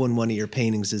you know when one of your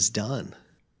paintings is done?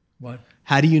 What?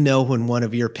 How do you know when one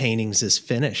of your paintings is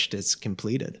finished, it's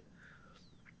completed?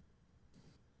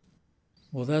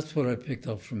 Well, that's what I picked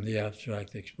up from the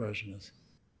abstract expressionists.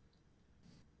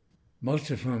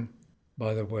 Most of whom,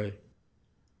 by the way,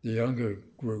 the younger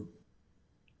group,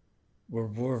 were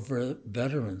war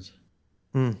veterans.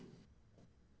 And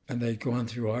they'd gone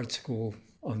through art school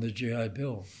on the GI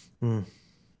Bill.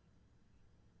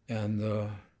 And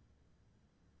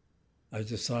I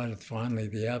decided finally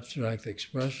the abstract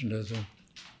expressionism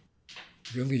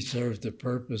really served the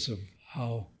purpose of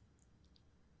how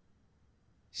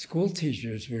school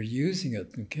teachers were using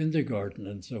it in kindergarten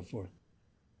and so forth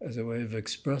as a way of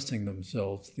expressing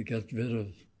themselves to get rid of...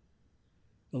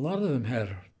 A lot of them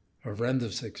had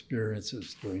horrendous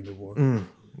experiences during the war.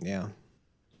 Yeah.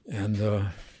 And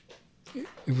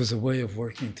it was a way of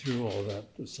working through all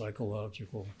that, the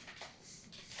psychological...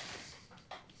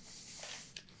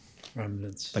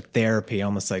 remnants. Like therapy,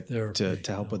 almost like Therapy,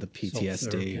 to help with the PTSD.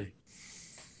 self-therapy.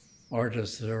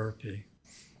 Artist therapy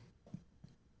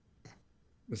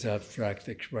with abstract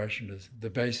expression is the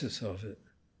basis of it.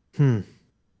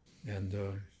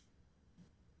 And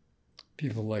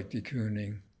people like de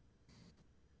Kooning.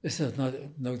 This is no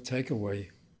takeaway,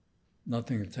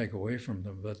 nothing to take away from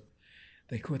them, but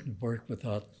they couldn't work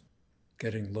without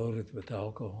getting loaded with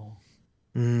alcohol.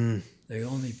 They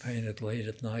only painted late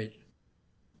at night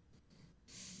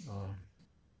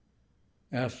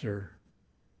after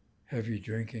heavy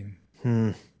drinking.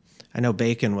 I know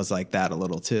Bacon was like that a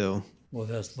little too. Well,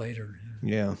 that's later.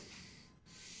 Yeah.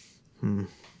 And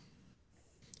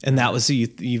that was,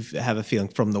 you have a feeling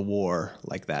from the war,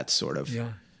 like that sort of.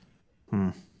 Yeah.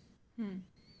 And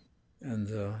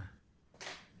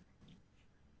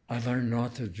I learned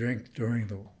not to drink during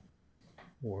the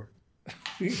war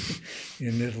in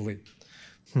Italy.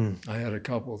 I had a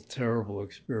couple of terrible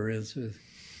experiences,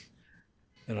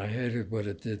 and I hated what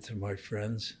it did to my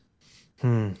friends.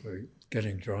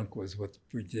 Getting drunk was what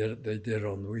we did. They did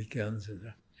on the weekends,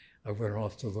 and I went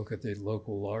off to look at the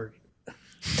local art.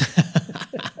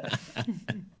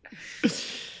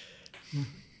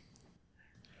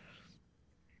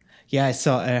 Yeah,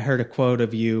 I heard a quote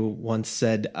of you once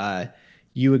said,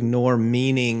 you ignore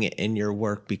meaning in your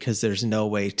work because there's no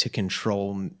way to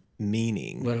control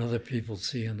meaning. What other people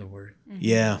see in the work.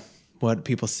 Yeah, what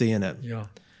people see in it. Yeah.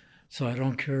 So I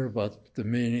don't care about the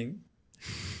meaning.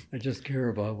 I just care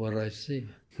about what I see.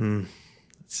 That's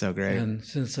so great. And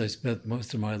since I spent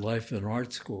most of my life in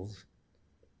art schools,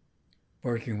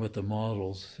 working with the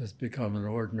models has become an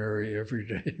ordinary,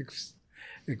 everyday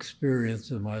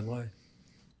experience in my life.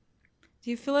 Do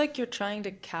you feel like you're trying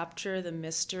to capture the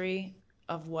mystery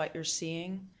of what you're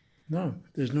seeing? No,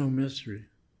 there's no mystery.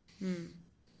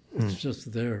 It's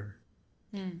just there.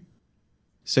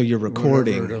 So you're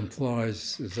recording. Whatever it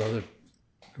implies is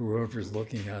whoever's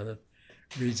looking at it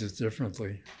reads it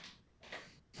differently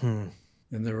in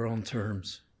their own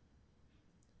terms.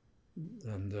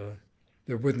 And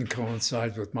they wouldn't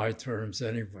coincide with my terms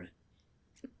anyway.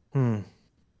 Even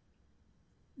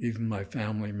my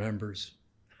family members.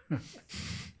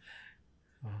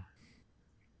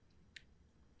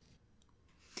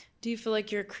 Do you feel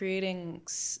like you're creating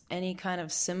any kind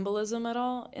of symbolism at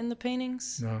all in the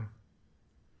paintings? No.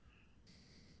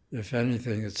 If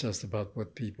anything, it's just about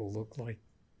what people look like.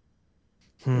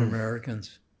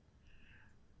 Americans.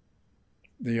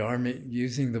 The army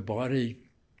using the body,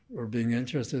 or being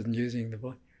interested in using the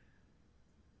body.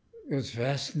 It was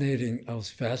fascinating. I was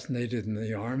fascinated in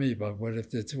the army by what it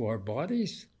did to our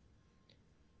bodies.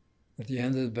 At the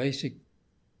end of the basic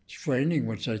training,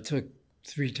 which I took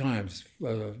 3 times,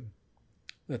 the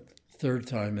third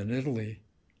time in Italy,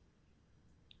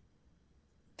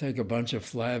 take a bunch of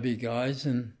flabby guys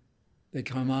and they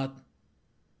come out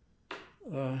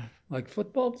like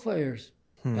football players,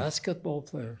 basketball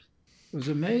players. It was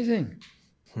amazing.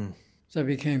 So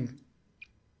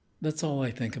that's all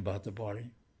I think about the body.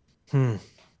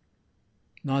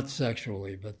 Not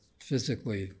sexually, but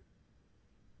physically,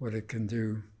 what it can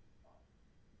do.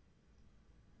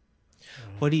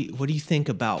 What do you think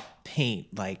about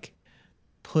paint? Like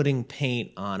putting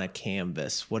paint on a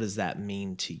canvas, what does that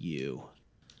mean to you?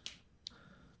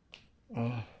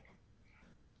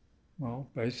 Well,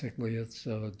 basically, it's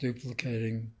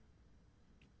duplicating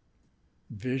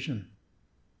vision.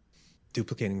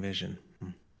 Duplicating vision.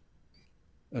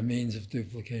 A means of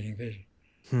duplicating vision.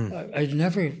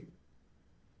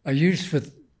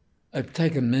 I've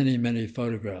taken many, many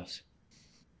photographs.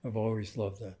 I've always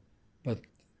loved that. But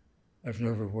I've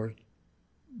never worked,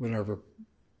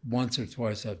 once or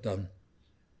twice I've done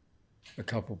a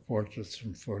couple portraits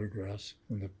from photographs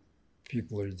when the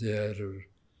people are dead or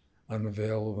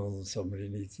unavailable and somebody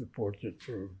needs the portrait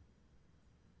for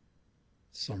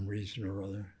some reason or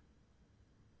other.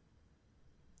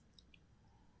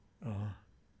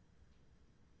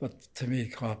 But to me,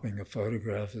 copying a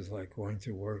photograph is like going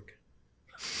to work.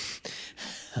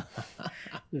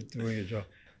 You're doing a job.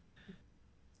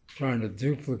 Trying to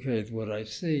duplicate what I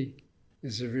see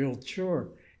is a real chore,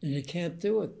 and you can't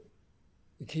do it.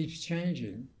 It keeps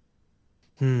changing.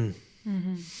 And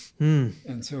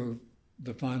so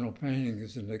the final painting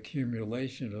is an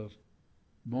accumulation of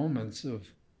moments of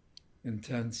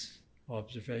intense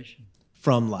observation.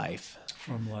 From life.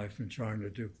 And trying to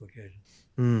duplicate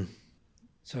it.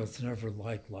 So it's never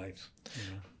like life.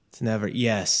 You know? It's never,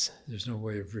 yes. There's no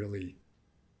way of really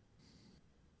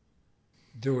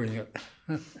doing it.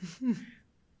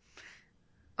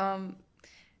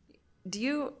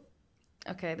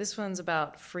 Okay, this one's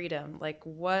about freedom. Like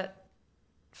what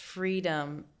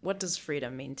does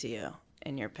freedom mean to you?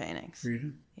 in your paintings?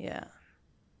 Freedom? Yeah.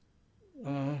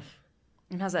 Uh,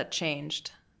 And how's that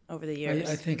changed over the years?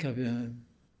 I think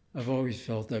I've always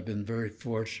felt I've been very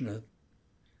fortunate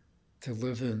to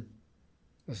live in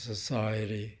a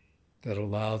society that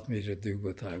allowed me to do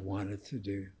what I wanted to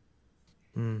do.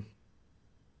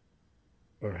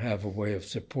 Or have a way of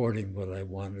supporting what I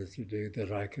wanted to do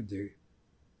that I could do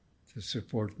to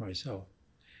support myself.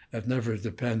 I've never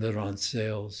depended on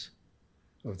sales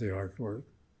of the artwork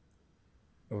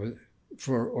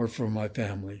for my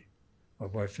family. My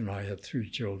wife and I had 3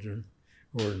 children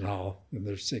who are now in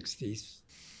their 60s,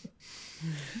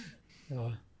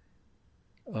 who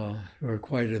are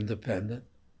quite independent.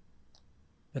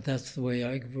 But that's the way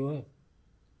I grew up.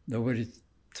 Nobody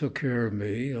took care of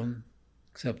me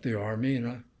except the Army,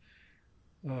 and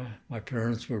my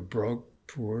parents were broke,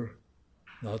 poor,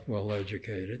 not well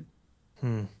educated,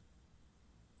 and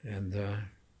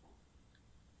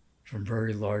from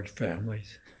very large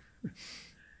families.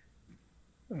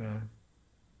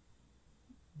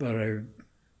 But I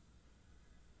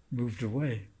moved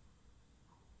away.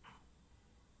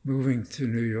 Moving to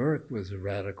New York was a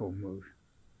radical move.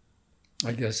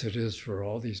 I guess it is for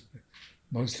all these.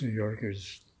 Most New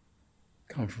Yorkers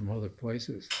come from other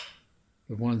places.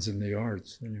 The ones in the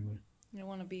arts, anyway. You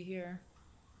want to be here.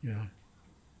 Yeah.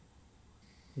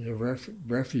 They're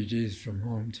refugees from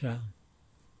hometown.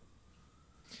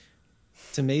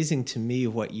 It's amazing to me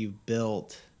what you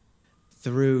built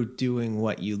through doing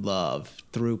what you love,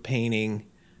 through painting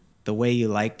the way you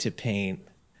like to paint.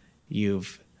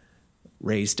 You've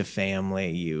raised a family.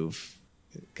 You've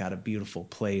got a beautiful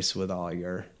place with all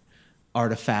your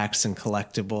artifacts and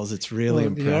collectibles. It's really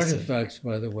impressive. The artifacts,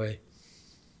 by the way,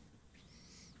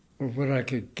 were what I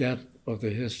could get of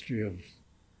the history of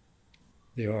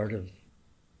the art of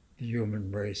the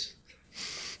human race.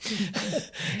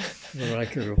 What I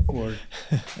could afford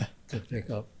to pick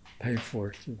up, pay for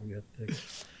it to get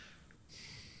picked.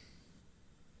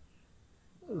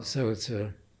 So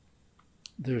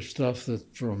there's stuff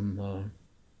that from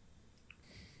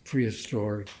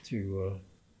prehistoric to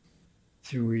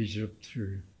through Egypt,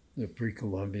 through the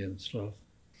pre-Columbian stuff,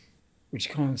 which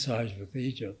coincides with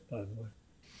Egypt, by the way.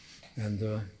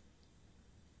 And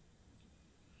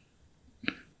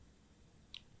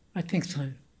I think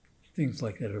things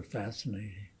like that are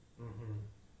fascinating. Mm-hmm.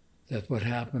 That what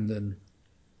happened in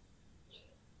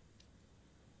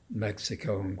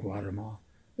Mexico and Guatemala,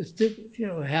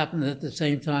 it happened at the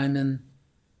same time in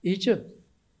Egypt.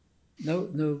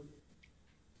 No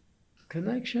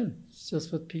connection. It's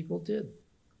just what people did.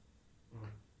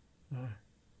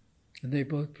 And they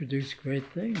both produced great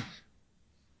things.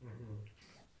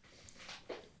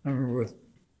 I remember what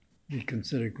we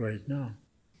consider great now.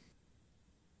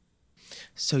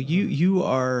 So you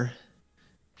are,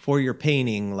 for your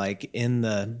painting, like in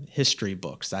the history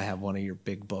books. I have one of your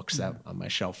big books on my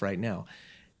shelf right now.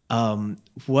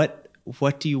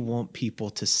 What do you want people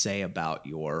to say about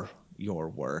your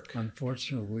work?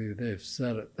 Unfortunately, they've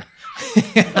said it.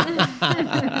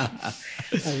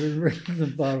 I've been written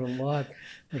about a lot,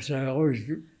 which I always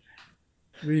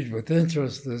read with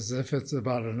interest as if it's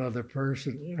about another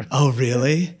person. Oh,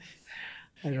 really?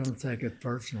 I don't take it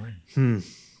personally.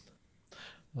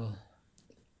 Well,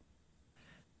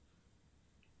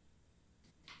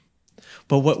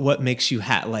 but what makes you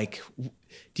like?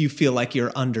 Do you feel like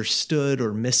you're understood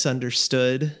or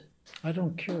misunderstood? I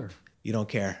don't care. You don't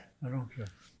care? I don't care.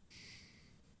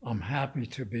 I'm happy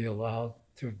to have been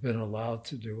allowed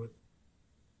to do it.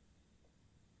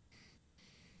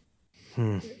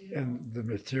 And the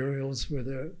materials were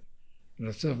there, and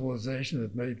a civilization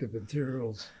that made the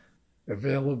materials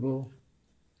available.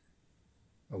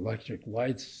 Electric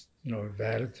lights, I've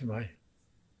added to my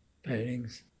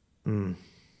paintings.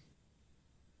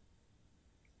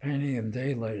 Painting in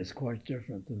daylight is quite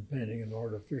different than painting in an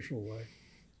artificial way.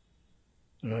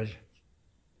 And I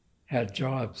had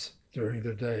jobs during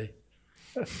the day.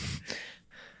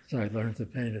 So I learned to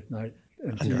paint at night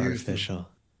and to use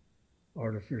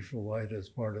artificial light as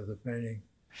part of the painting,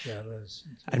 shadows.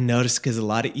 I've noticed because a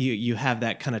lot of you have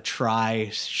that kind of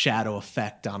shadow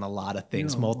effect on a lot of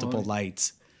things, multiple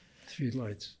lights. 3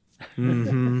 lights.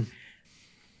 Mm-hmm.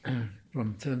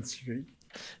 From 10th Street.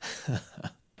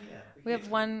 We have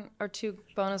 1 or 2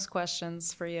 bonus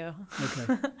questions for you.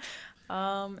 Okay.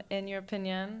 In your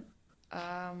opinion,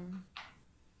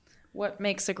 what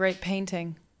makes a great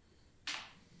painting?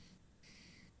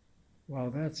 Well,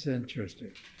 that's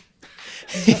interesting.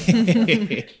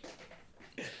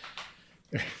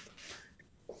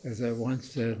 As I once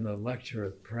said in a lecture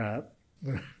at Pratt,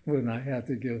 when I had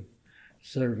to give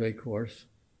survey course,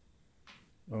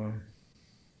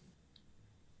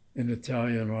 in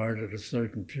Italian art at a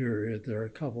certain period, there are a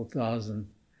couple thousand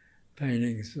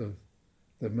paintings of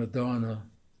the Madonna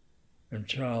and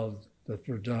Child that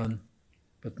were done,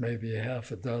 but maybe a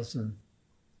half a dozen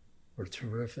were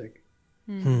terrific.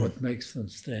 What makes them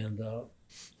stand out?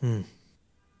 And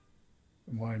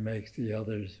what makes the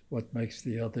others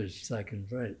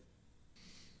second rate?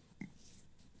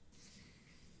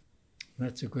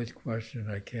 That's a good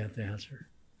question I can't answer.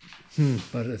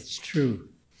 But it's true.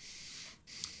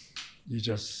 You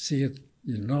just see it,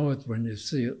 you know it when you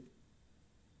see it.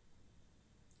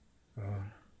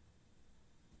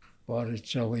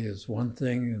 Botticelli is one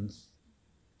thing and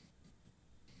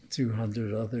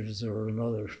 200 others are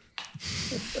another.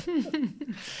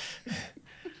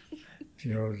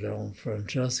 Piero del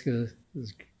Francesca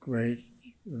is great,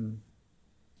 and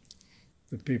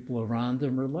the people around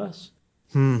him are less.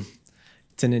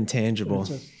 It's an intangible.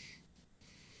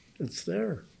 It's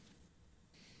there.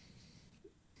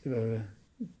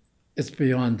 It's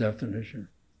beyond definition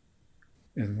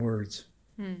in words.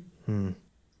 And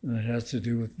it has to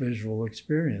do with visual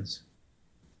experience.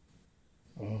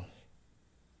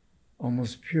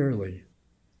 Almost purely.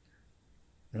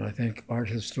 And I think art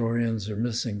historians are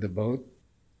missing the boat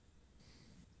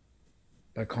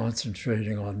by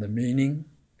concentrating on the meaning.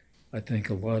 I think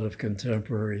a lot of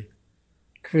contemporary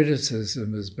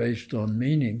criticism is based on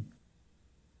meaning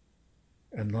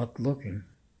and not looking.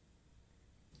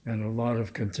 And a lot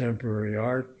of contemporary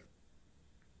art,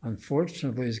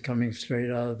 unfortunately, is coming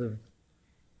straight out of the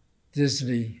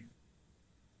Disney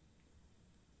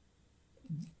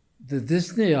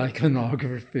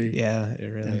iconography. Yeah, it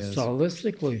really is.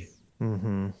 Stylistically.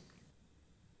 And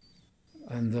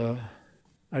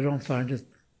I don't find it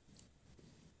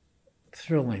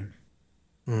thrilling.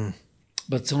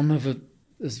 But some of it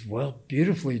is,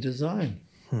 beautifully designed.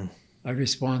 I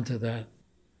respond to that,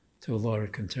 to a lot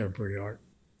of contemporary art.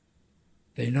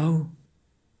 They know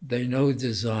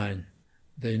design.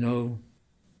 They know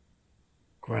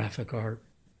graphic art.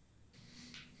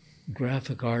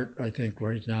 Graphic art, I think,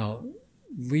 right now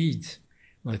leads.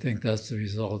 And I think that's the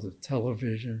result of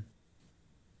television,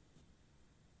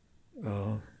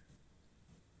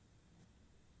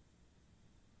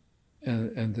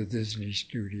 and the Disney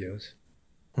studios.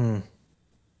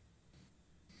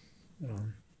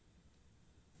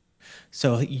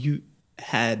 So you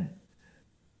had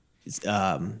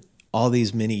all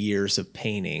these many years of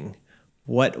painting.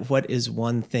 What is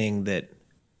one thing that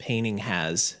painting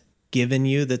has given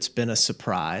you that's been a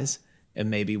surprise, and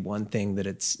maybe one thing that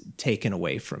it's taken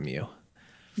away from you?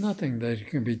 Nothing that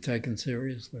can be taken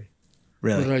seriously.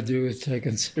 Really? What I do is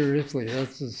taken seriously.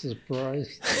 That's a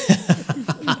surprise.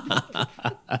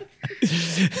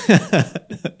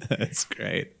 That's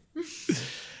great.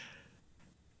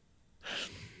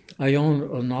 I own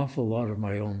an awful lot of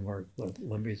my own work,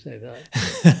 let me say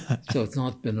that. So it's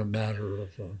not been a matter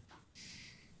of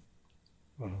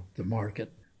the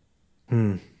market.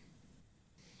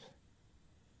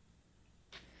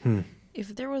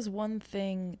 If there was one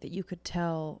thing that you could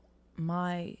tell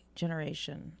my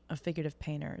generation of figurative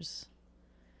painters,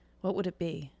 what would it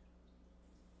be?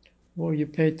 Well, you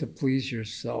pay to please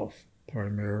yourself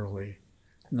primarily,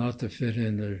 not to fit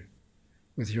in there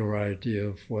with your idea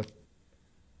of what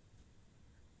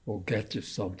will get you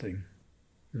something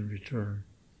in return.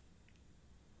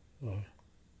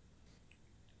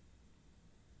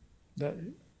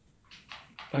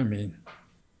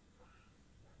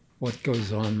 What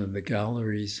goes on in the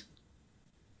galleries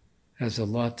has a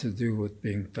lot to do with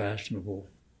being fashionable,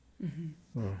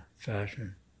 or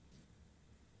fashion.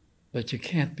 But you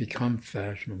can't become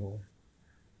fashionable.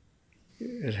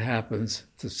 It happens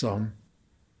to some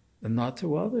and not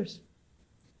to others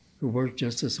who work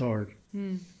just as hard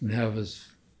and have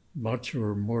as much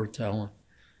or more talent.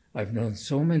 I've known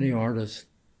so many artists,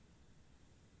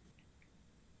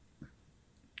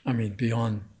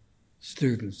 beyond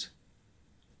students,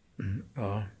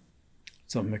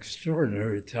 some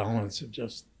extraordinary talents have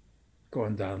just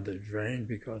gone down the drain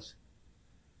because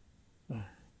of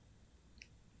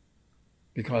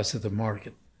the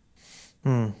market.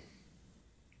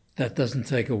 That doesn't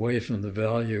take away from the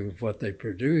value of what they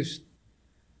produced,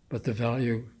 but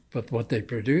what they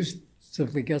produced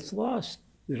simply gets lost.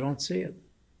 You don't see it.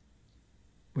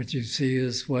 What you see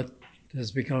is what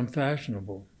has become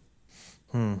fashionable.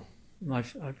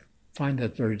 I find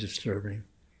that very disturbing.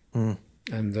 And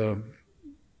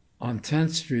on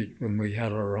 10th Street, when we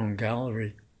had our own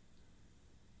gallery,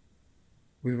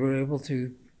 we were able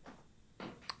to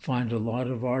find a lot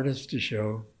of artists to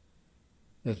show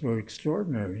that were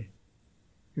extraordinary,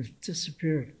 who've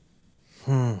disappeared.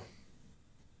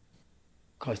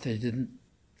 Because they didn't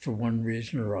for one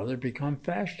reason or other, become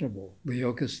fashionable.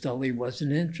 Leo Castelli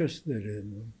wasn't interested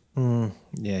in them.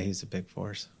 Yeah, he's a big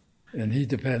force. And he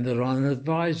depended on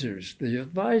advisors. The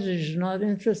advisors are not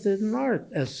interested in art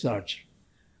as such,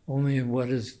 only in what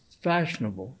is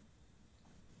fashionable.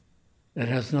 It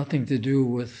has nothing to do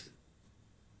with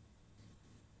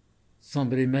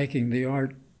somebody making the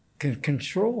art can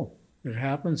control. It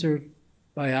happens or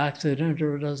by accident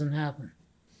or it doesn't happen.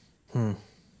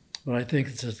 But I think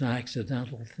it's an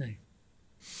accidental thing.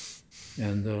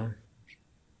 And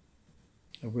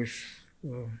I wish...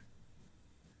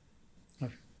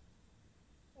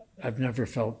 I've never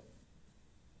felt...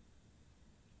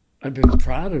 I've been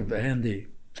proud of Andy,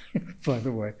 by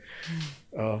the way.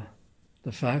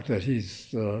 The fact that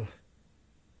his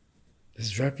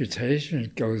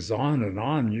reputation goes on and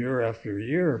on year after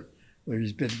year, where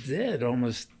he's been dead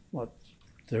almost,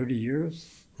 30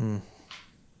 years?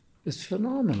 It's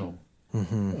phenomenal.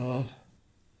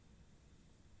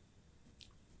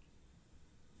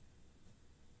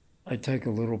 I take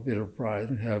a little bit of pride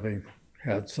in having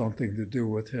had something to do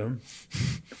with him.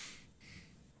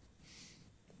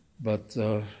 But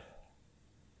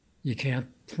you can't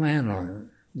plan on it.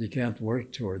 You can't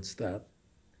work towards that.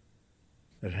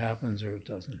 It happens or it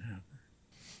doesn't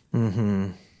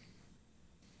happen.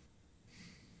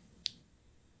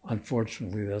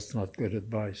 Unfortunately, that's not good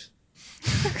advice.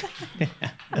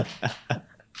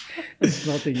 There's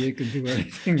nothing you can do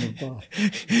anything about.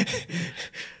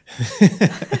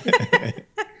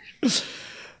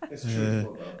 It's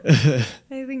true.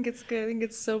 I think it's good. I think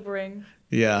it's sobering.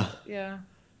 Yeah. Yeah.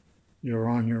 You're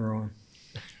on your own.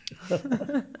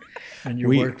 And you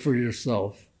work for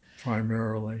yourself,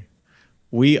 primarily.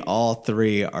 We all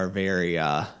three are very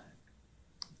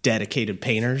dedicated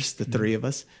painters, the three of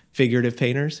us, figurative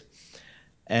painters.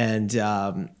 And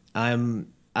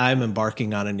I'm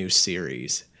embarking on a new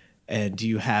series. And do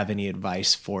you have any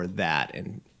advice for that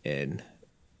and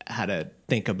how to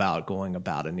think about going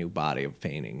about a new body of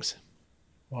paintings?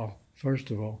 Well,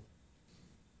 first of all,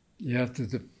 you have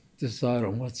to decide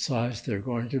on what size they're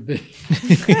going to be.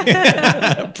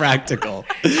 Practical.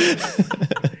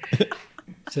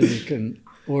 So you can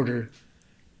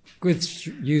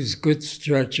use good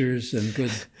stretchers and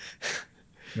good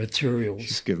materials.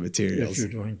 Just good materials. If you're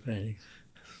doing paintings.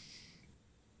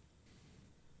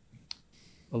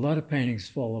 A lot of paintings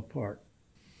fall apart.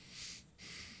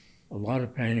 A lot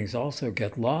of paintings also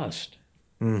get lost.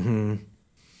 I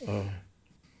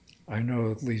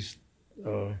know at least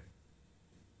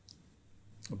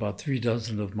about 36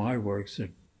 of my works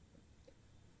that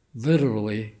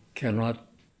literally cannot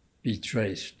be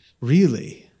traced.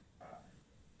 Really?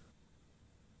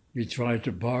 We tried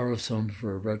to borrow some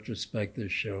for a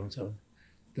retrospective show, so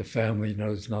the family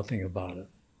knows nothing about it.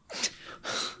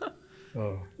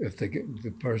 If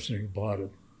the person who bought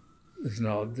it is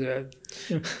now dead,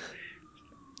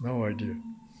 no idea.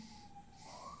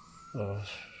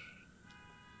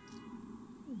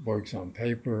 Works on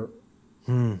paper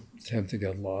tend to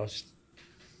get lost.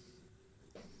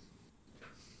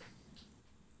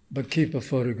 But keep a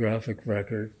photographic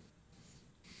record.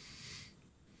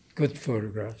 Good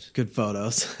photographs. Good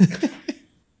photos.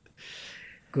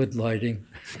 Good lighting.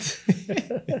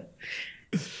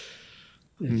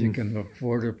 If you can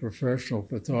afford a professional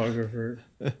photographer,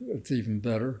 it's even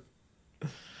better.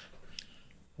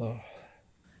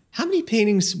 How many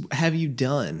paintings have you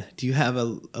done? Do you have a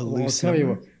loose number? I'll tell you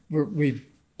what, we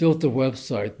built a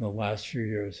website in the last few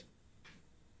years.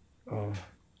 I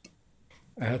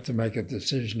had to make a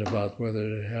decision about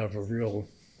whether to have a real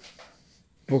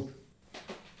book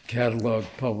catalog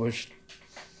published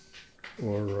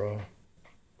or,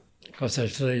 because I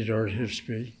studied art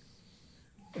history,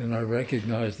 and I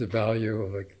recognized the value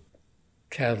of a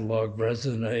catalog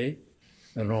raisonné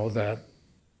and all that.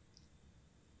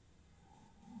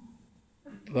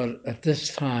 But at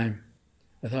this time,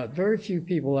 I thought very few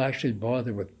people actually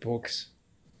bother with books.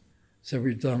 So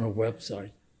we've done a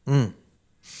website.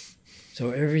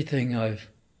 So everything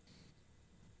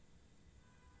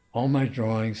all my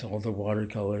drawings, all the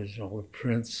watercolors, all the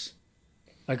prints,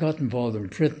 I got involved in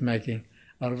printmaking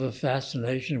out of a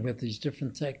fascination with these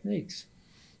different techniques.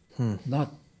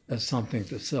 Not as something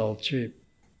to sell cheap.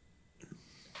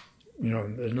 You know,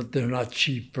 they're not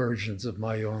cheap versions of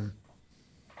my own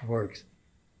works.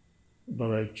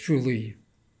 But I truly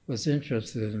was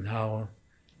interested in how,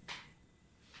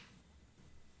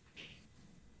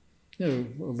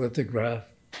 lithograph,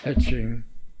 etching,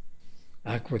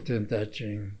 aquatint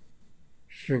etching,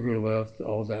 sugar lift,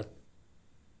 all that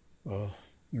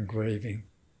engraving.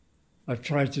 I've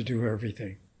tried to do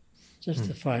everything just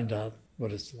to find out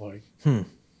what it's like, the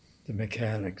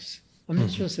mechanics. I'm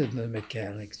interested in the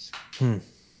mechanics.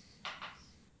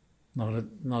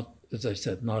 Not, as I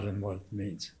said, not in what it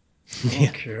means. I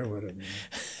don't care what it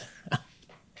means.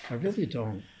 I really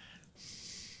don't.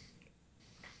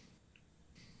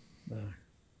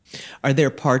 Are there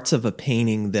parts of a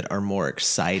painting that are more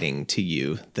exciting to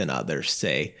you than others?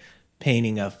 Say,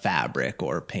 painting a fabric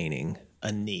or painting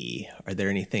a knee. Are there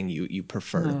anything you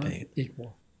prefer to paint?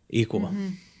 Equal. Equal.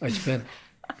 I spent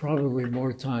probably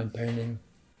more time painting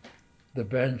the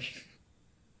bench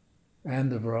and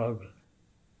the rug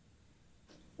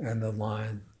and the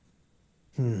line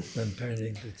than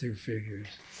painting the two figures.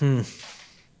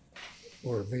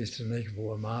 Or at least an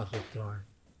equal amount of time.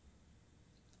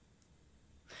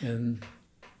 And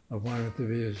I wanted to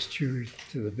be as true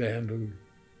to the bamboo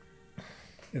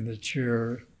in the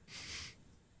chair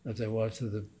as I was to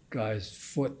the guy's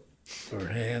foot or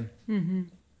hand.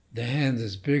 The hand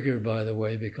is bigger, by the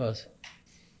way, because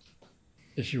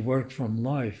if you work from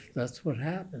life, that's what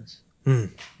happens.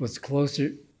 What's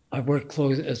closer, I work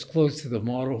as close to the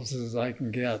models as I can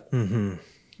get. I'm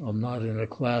not in a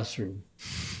classroom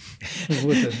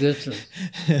with a distance.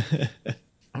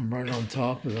 I'm right on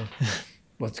top of them.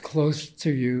 What's close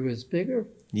to you is bigger.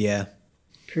 Yeah.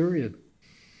 Period.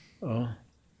 And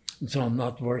so I'm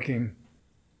not working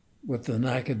with an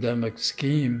academic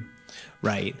scheme.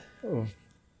 Right. Of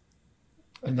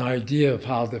an idea of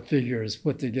how the figure is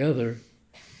put together,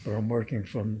 but I'm working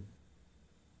from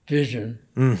vision.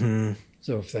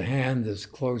 So if the hand is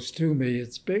close to me,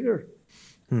 it's bigger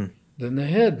than the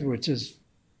head, which is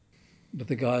with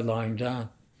the guy lying down.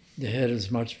 The head is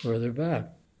much further back.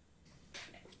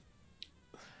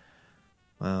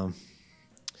 Wow.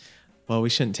 Well, we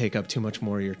shouldn't take up too much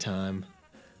more of your time.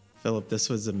 Philip, this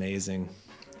was amazing.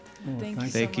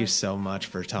 Thank you so much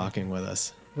for talking with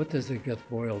us. What does it get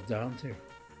boiled down to?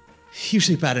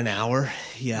 Usually about an hour.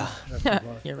 Yeah.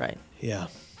 You're right. Yeah.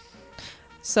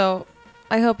 So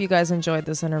I hope you guys enjoyed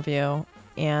this interview,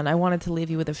 and I wanted to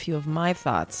leave you with a few of my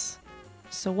thoughts.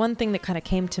 So one thing that kind of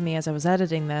came to me as I was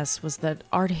editing this was that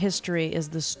art history is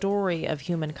the story of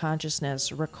human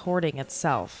consciousness recording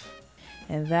itself.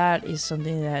 And that is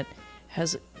something that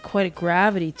has quite a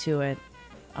gravity to it.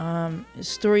 A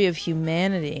story of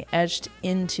humanity etched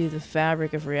into the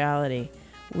fabric of reality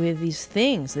with these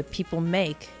things that people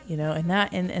make, and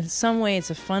that in some way it's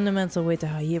a fundamental way to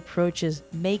how he approaches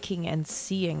making and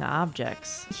seeing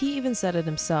objects. He even said it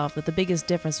himself that the biggest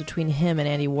difference between him and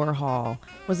Andy Warhol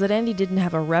was that Andy didn't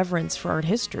have a reverence for art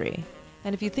history.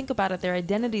 And if you think about it, their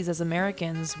identities as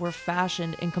Americans were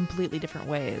fashioned in completely different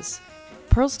ways.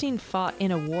 Pearlstein fought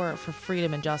in a war for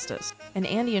freedom and justice, and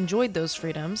Andy enjoyed those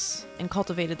freedoms and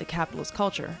cultivated the capitalist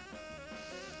culture.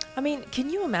 I mean, can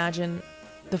you imagine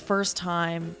the first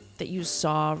time that you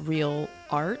saw real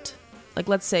art? Like,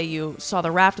 let's say you saw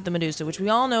the Raft of the Medusa, which we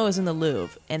all know is in the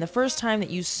Louvre, and the first time that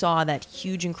you saw that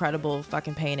huge, incredible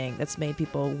fucking painting that's made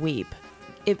people weep,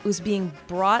 it was being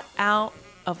brought out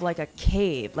of like a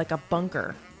cave, like a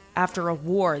bunker, after a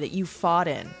war that you fought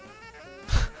in.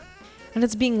 And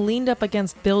it's being leaned up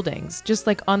against buildings, just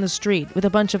like on the street, with a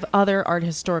bunch of other art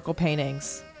historical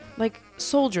paintings. Like,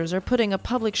 soldiers are putting a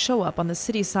public show up on the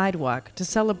city sidewalk to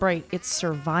celebrate its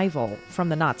survival from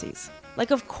the Nazis.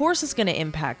 Like, of course it's going to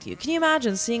impact you. Can you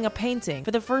imagine seeing a painting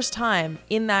for the first time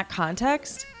in that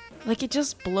context? Like, it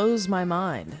just blows my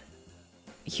mind.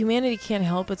 Humanity can't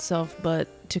help itself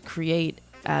but to create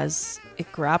as it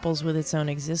grapples with its own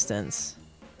existence.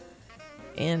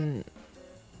 And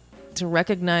to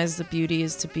recognize the beauty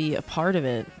is to be a part of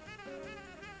it.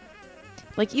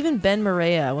 Like, even Ben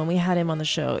Maria, when we had him on the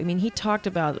show, I mean, he talked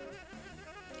about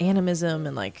animism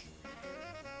and like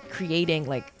creating,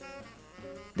 like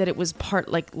that it was part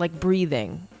like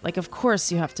breathing. Like, of course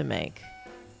you have to make.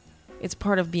 It's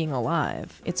part of being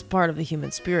alive. It's part of the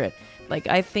human spirit. Like,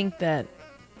 I think that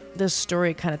this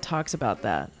story kind of talks about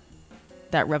that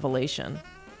revelation.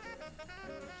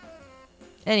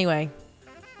 Anyway,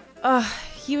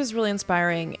 he was really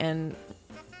inspiring, and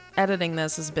editing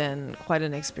this has been quite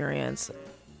an experience.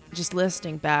 Just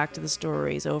listening back to the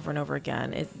stories over and over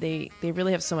again, they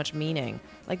really have so much meaning.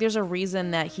 Like, there's a reason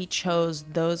that he chose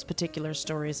those particular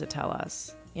stories to tell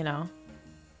us,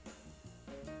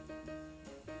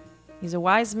 He's a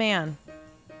wise man,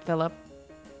 Philip.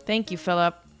 Thank you,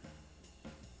 Philip.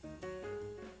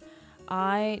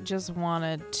 I just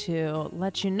wanted to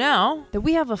let you know that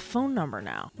we have a phone number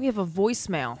now. We have a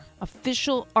voicemail,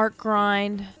 official Art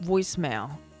Grind voicemail,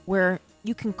 where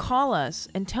you can call us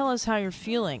and tell us how you're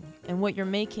feeling and what you're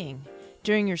making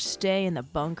during your stay in the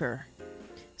bunker.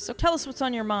 So tell us what's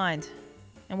on your mind,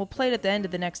 and we'll play it at the end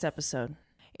of the next episode.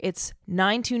 It's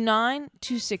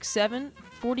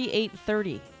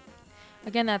 929-267-4830.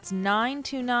 Again, that's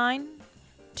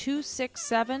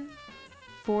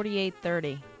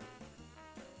 929-267-4830.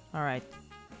 All right,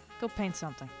 go paint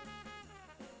something.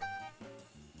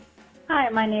 Hi,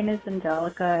 my name is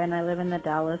Angelica, and I live in the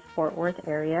Dallas-Fort Worth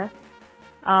area.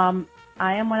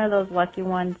 I am one of those lucky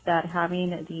ones that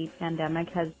having the pandemic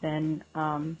has been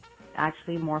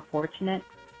actually more fortunate.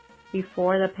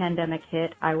 Before the pandemic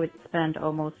hit, I would spend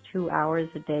almost 2 hours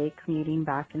a day commuting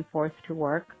back and forth to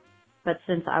work. But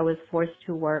since I was forced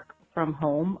to work from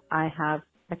home, I have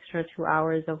extra 2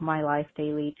 hours of my life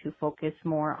daily to focus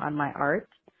more on my art.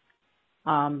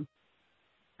 And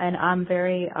I'm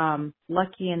very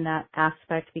lucky in that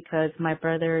aspect because my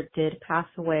brother did pass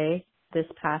away this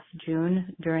past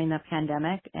June during the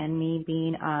pandemic, and me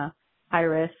being a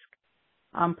high-risk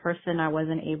person, I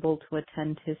wasn't able to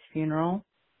attend his funeral.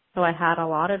 So I had a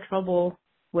lot of trouble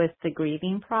with the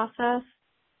grieving process.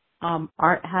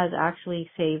 Art has actually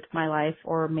saved my life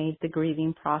or made the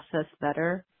grieving process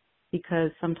better,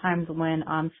 because sometimes when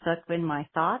I'm stuck in my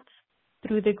thoughts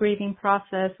through the grieving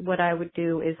process, what I would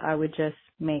do is I would just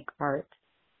make art.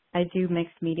 I do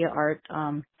mixed media art,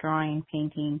 drawing,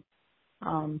 painting,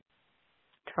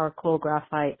 charcoal,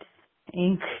 graphite,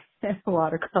 ink,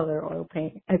 watercolor, oil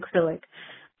paint, acrylic.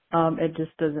 It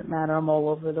just doesn't matter. I'm all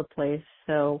over the place.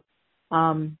 So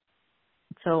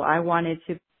I wanted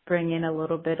to bring in a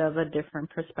little bit of a different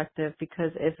perspective,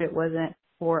 because if it wasn't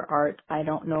for art, I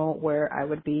don't know where I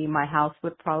would be. My house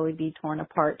would probably be torn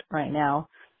apart right now.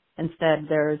 Instead,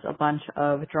 there's a bunch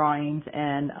of drawings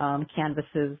and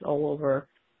canvases all over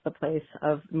the place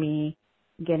of me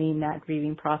getting that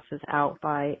grieving process out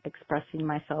by expressing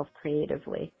myself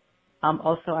creatively.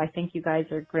 Also, I think you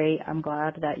guys are great. I'm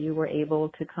glad that you were able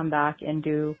to come back and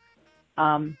do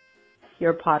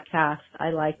your podcast. I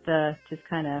like the just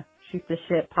kind of shoot the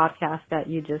shit podcast that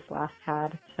you just last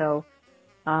had. So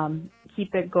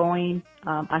keep it going.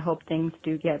 I hope things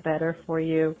do get better for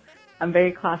you. I'm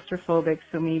very claustrophobic,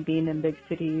 so me being in big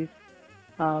cities,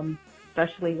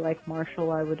 especially like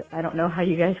Marshall, I don't know how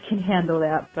you guys can handle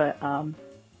that, but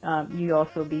you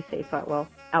also be safe out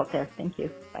there. Thank you.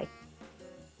 Bye.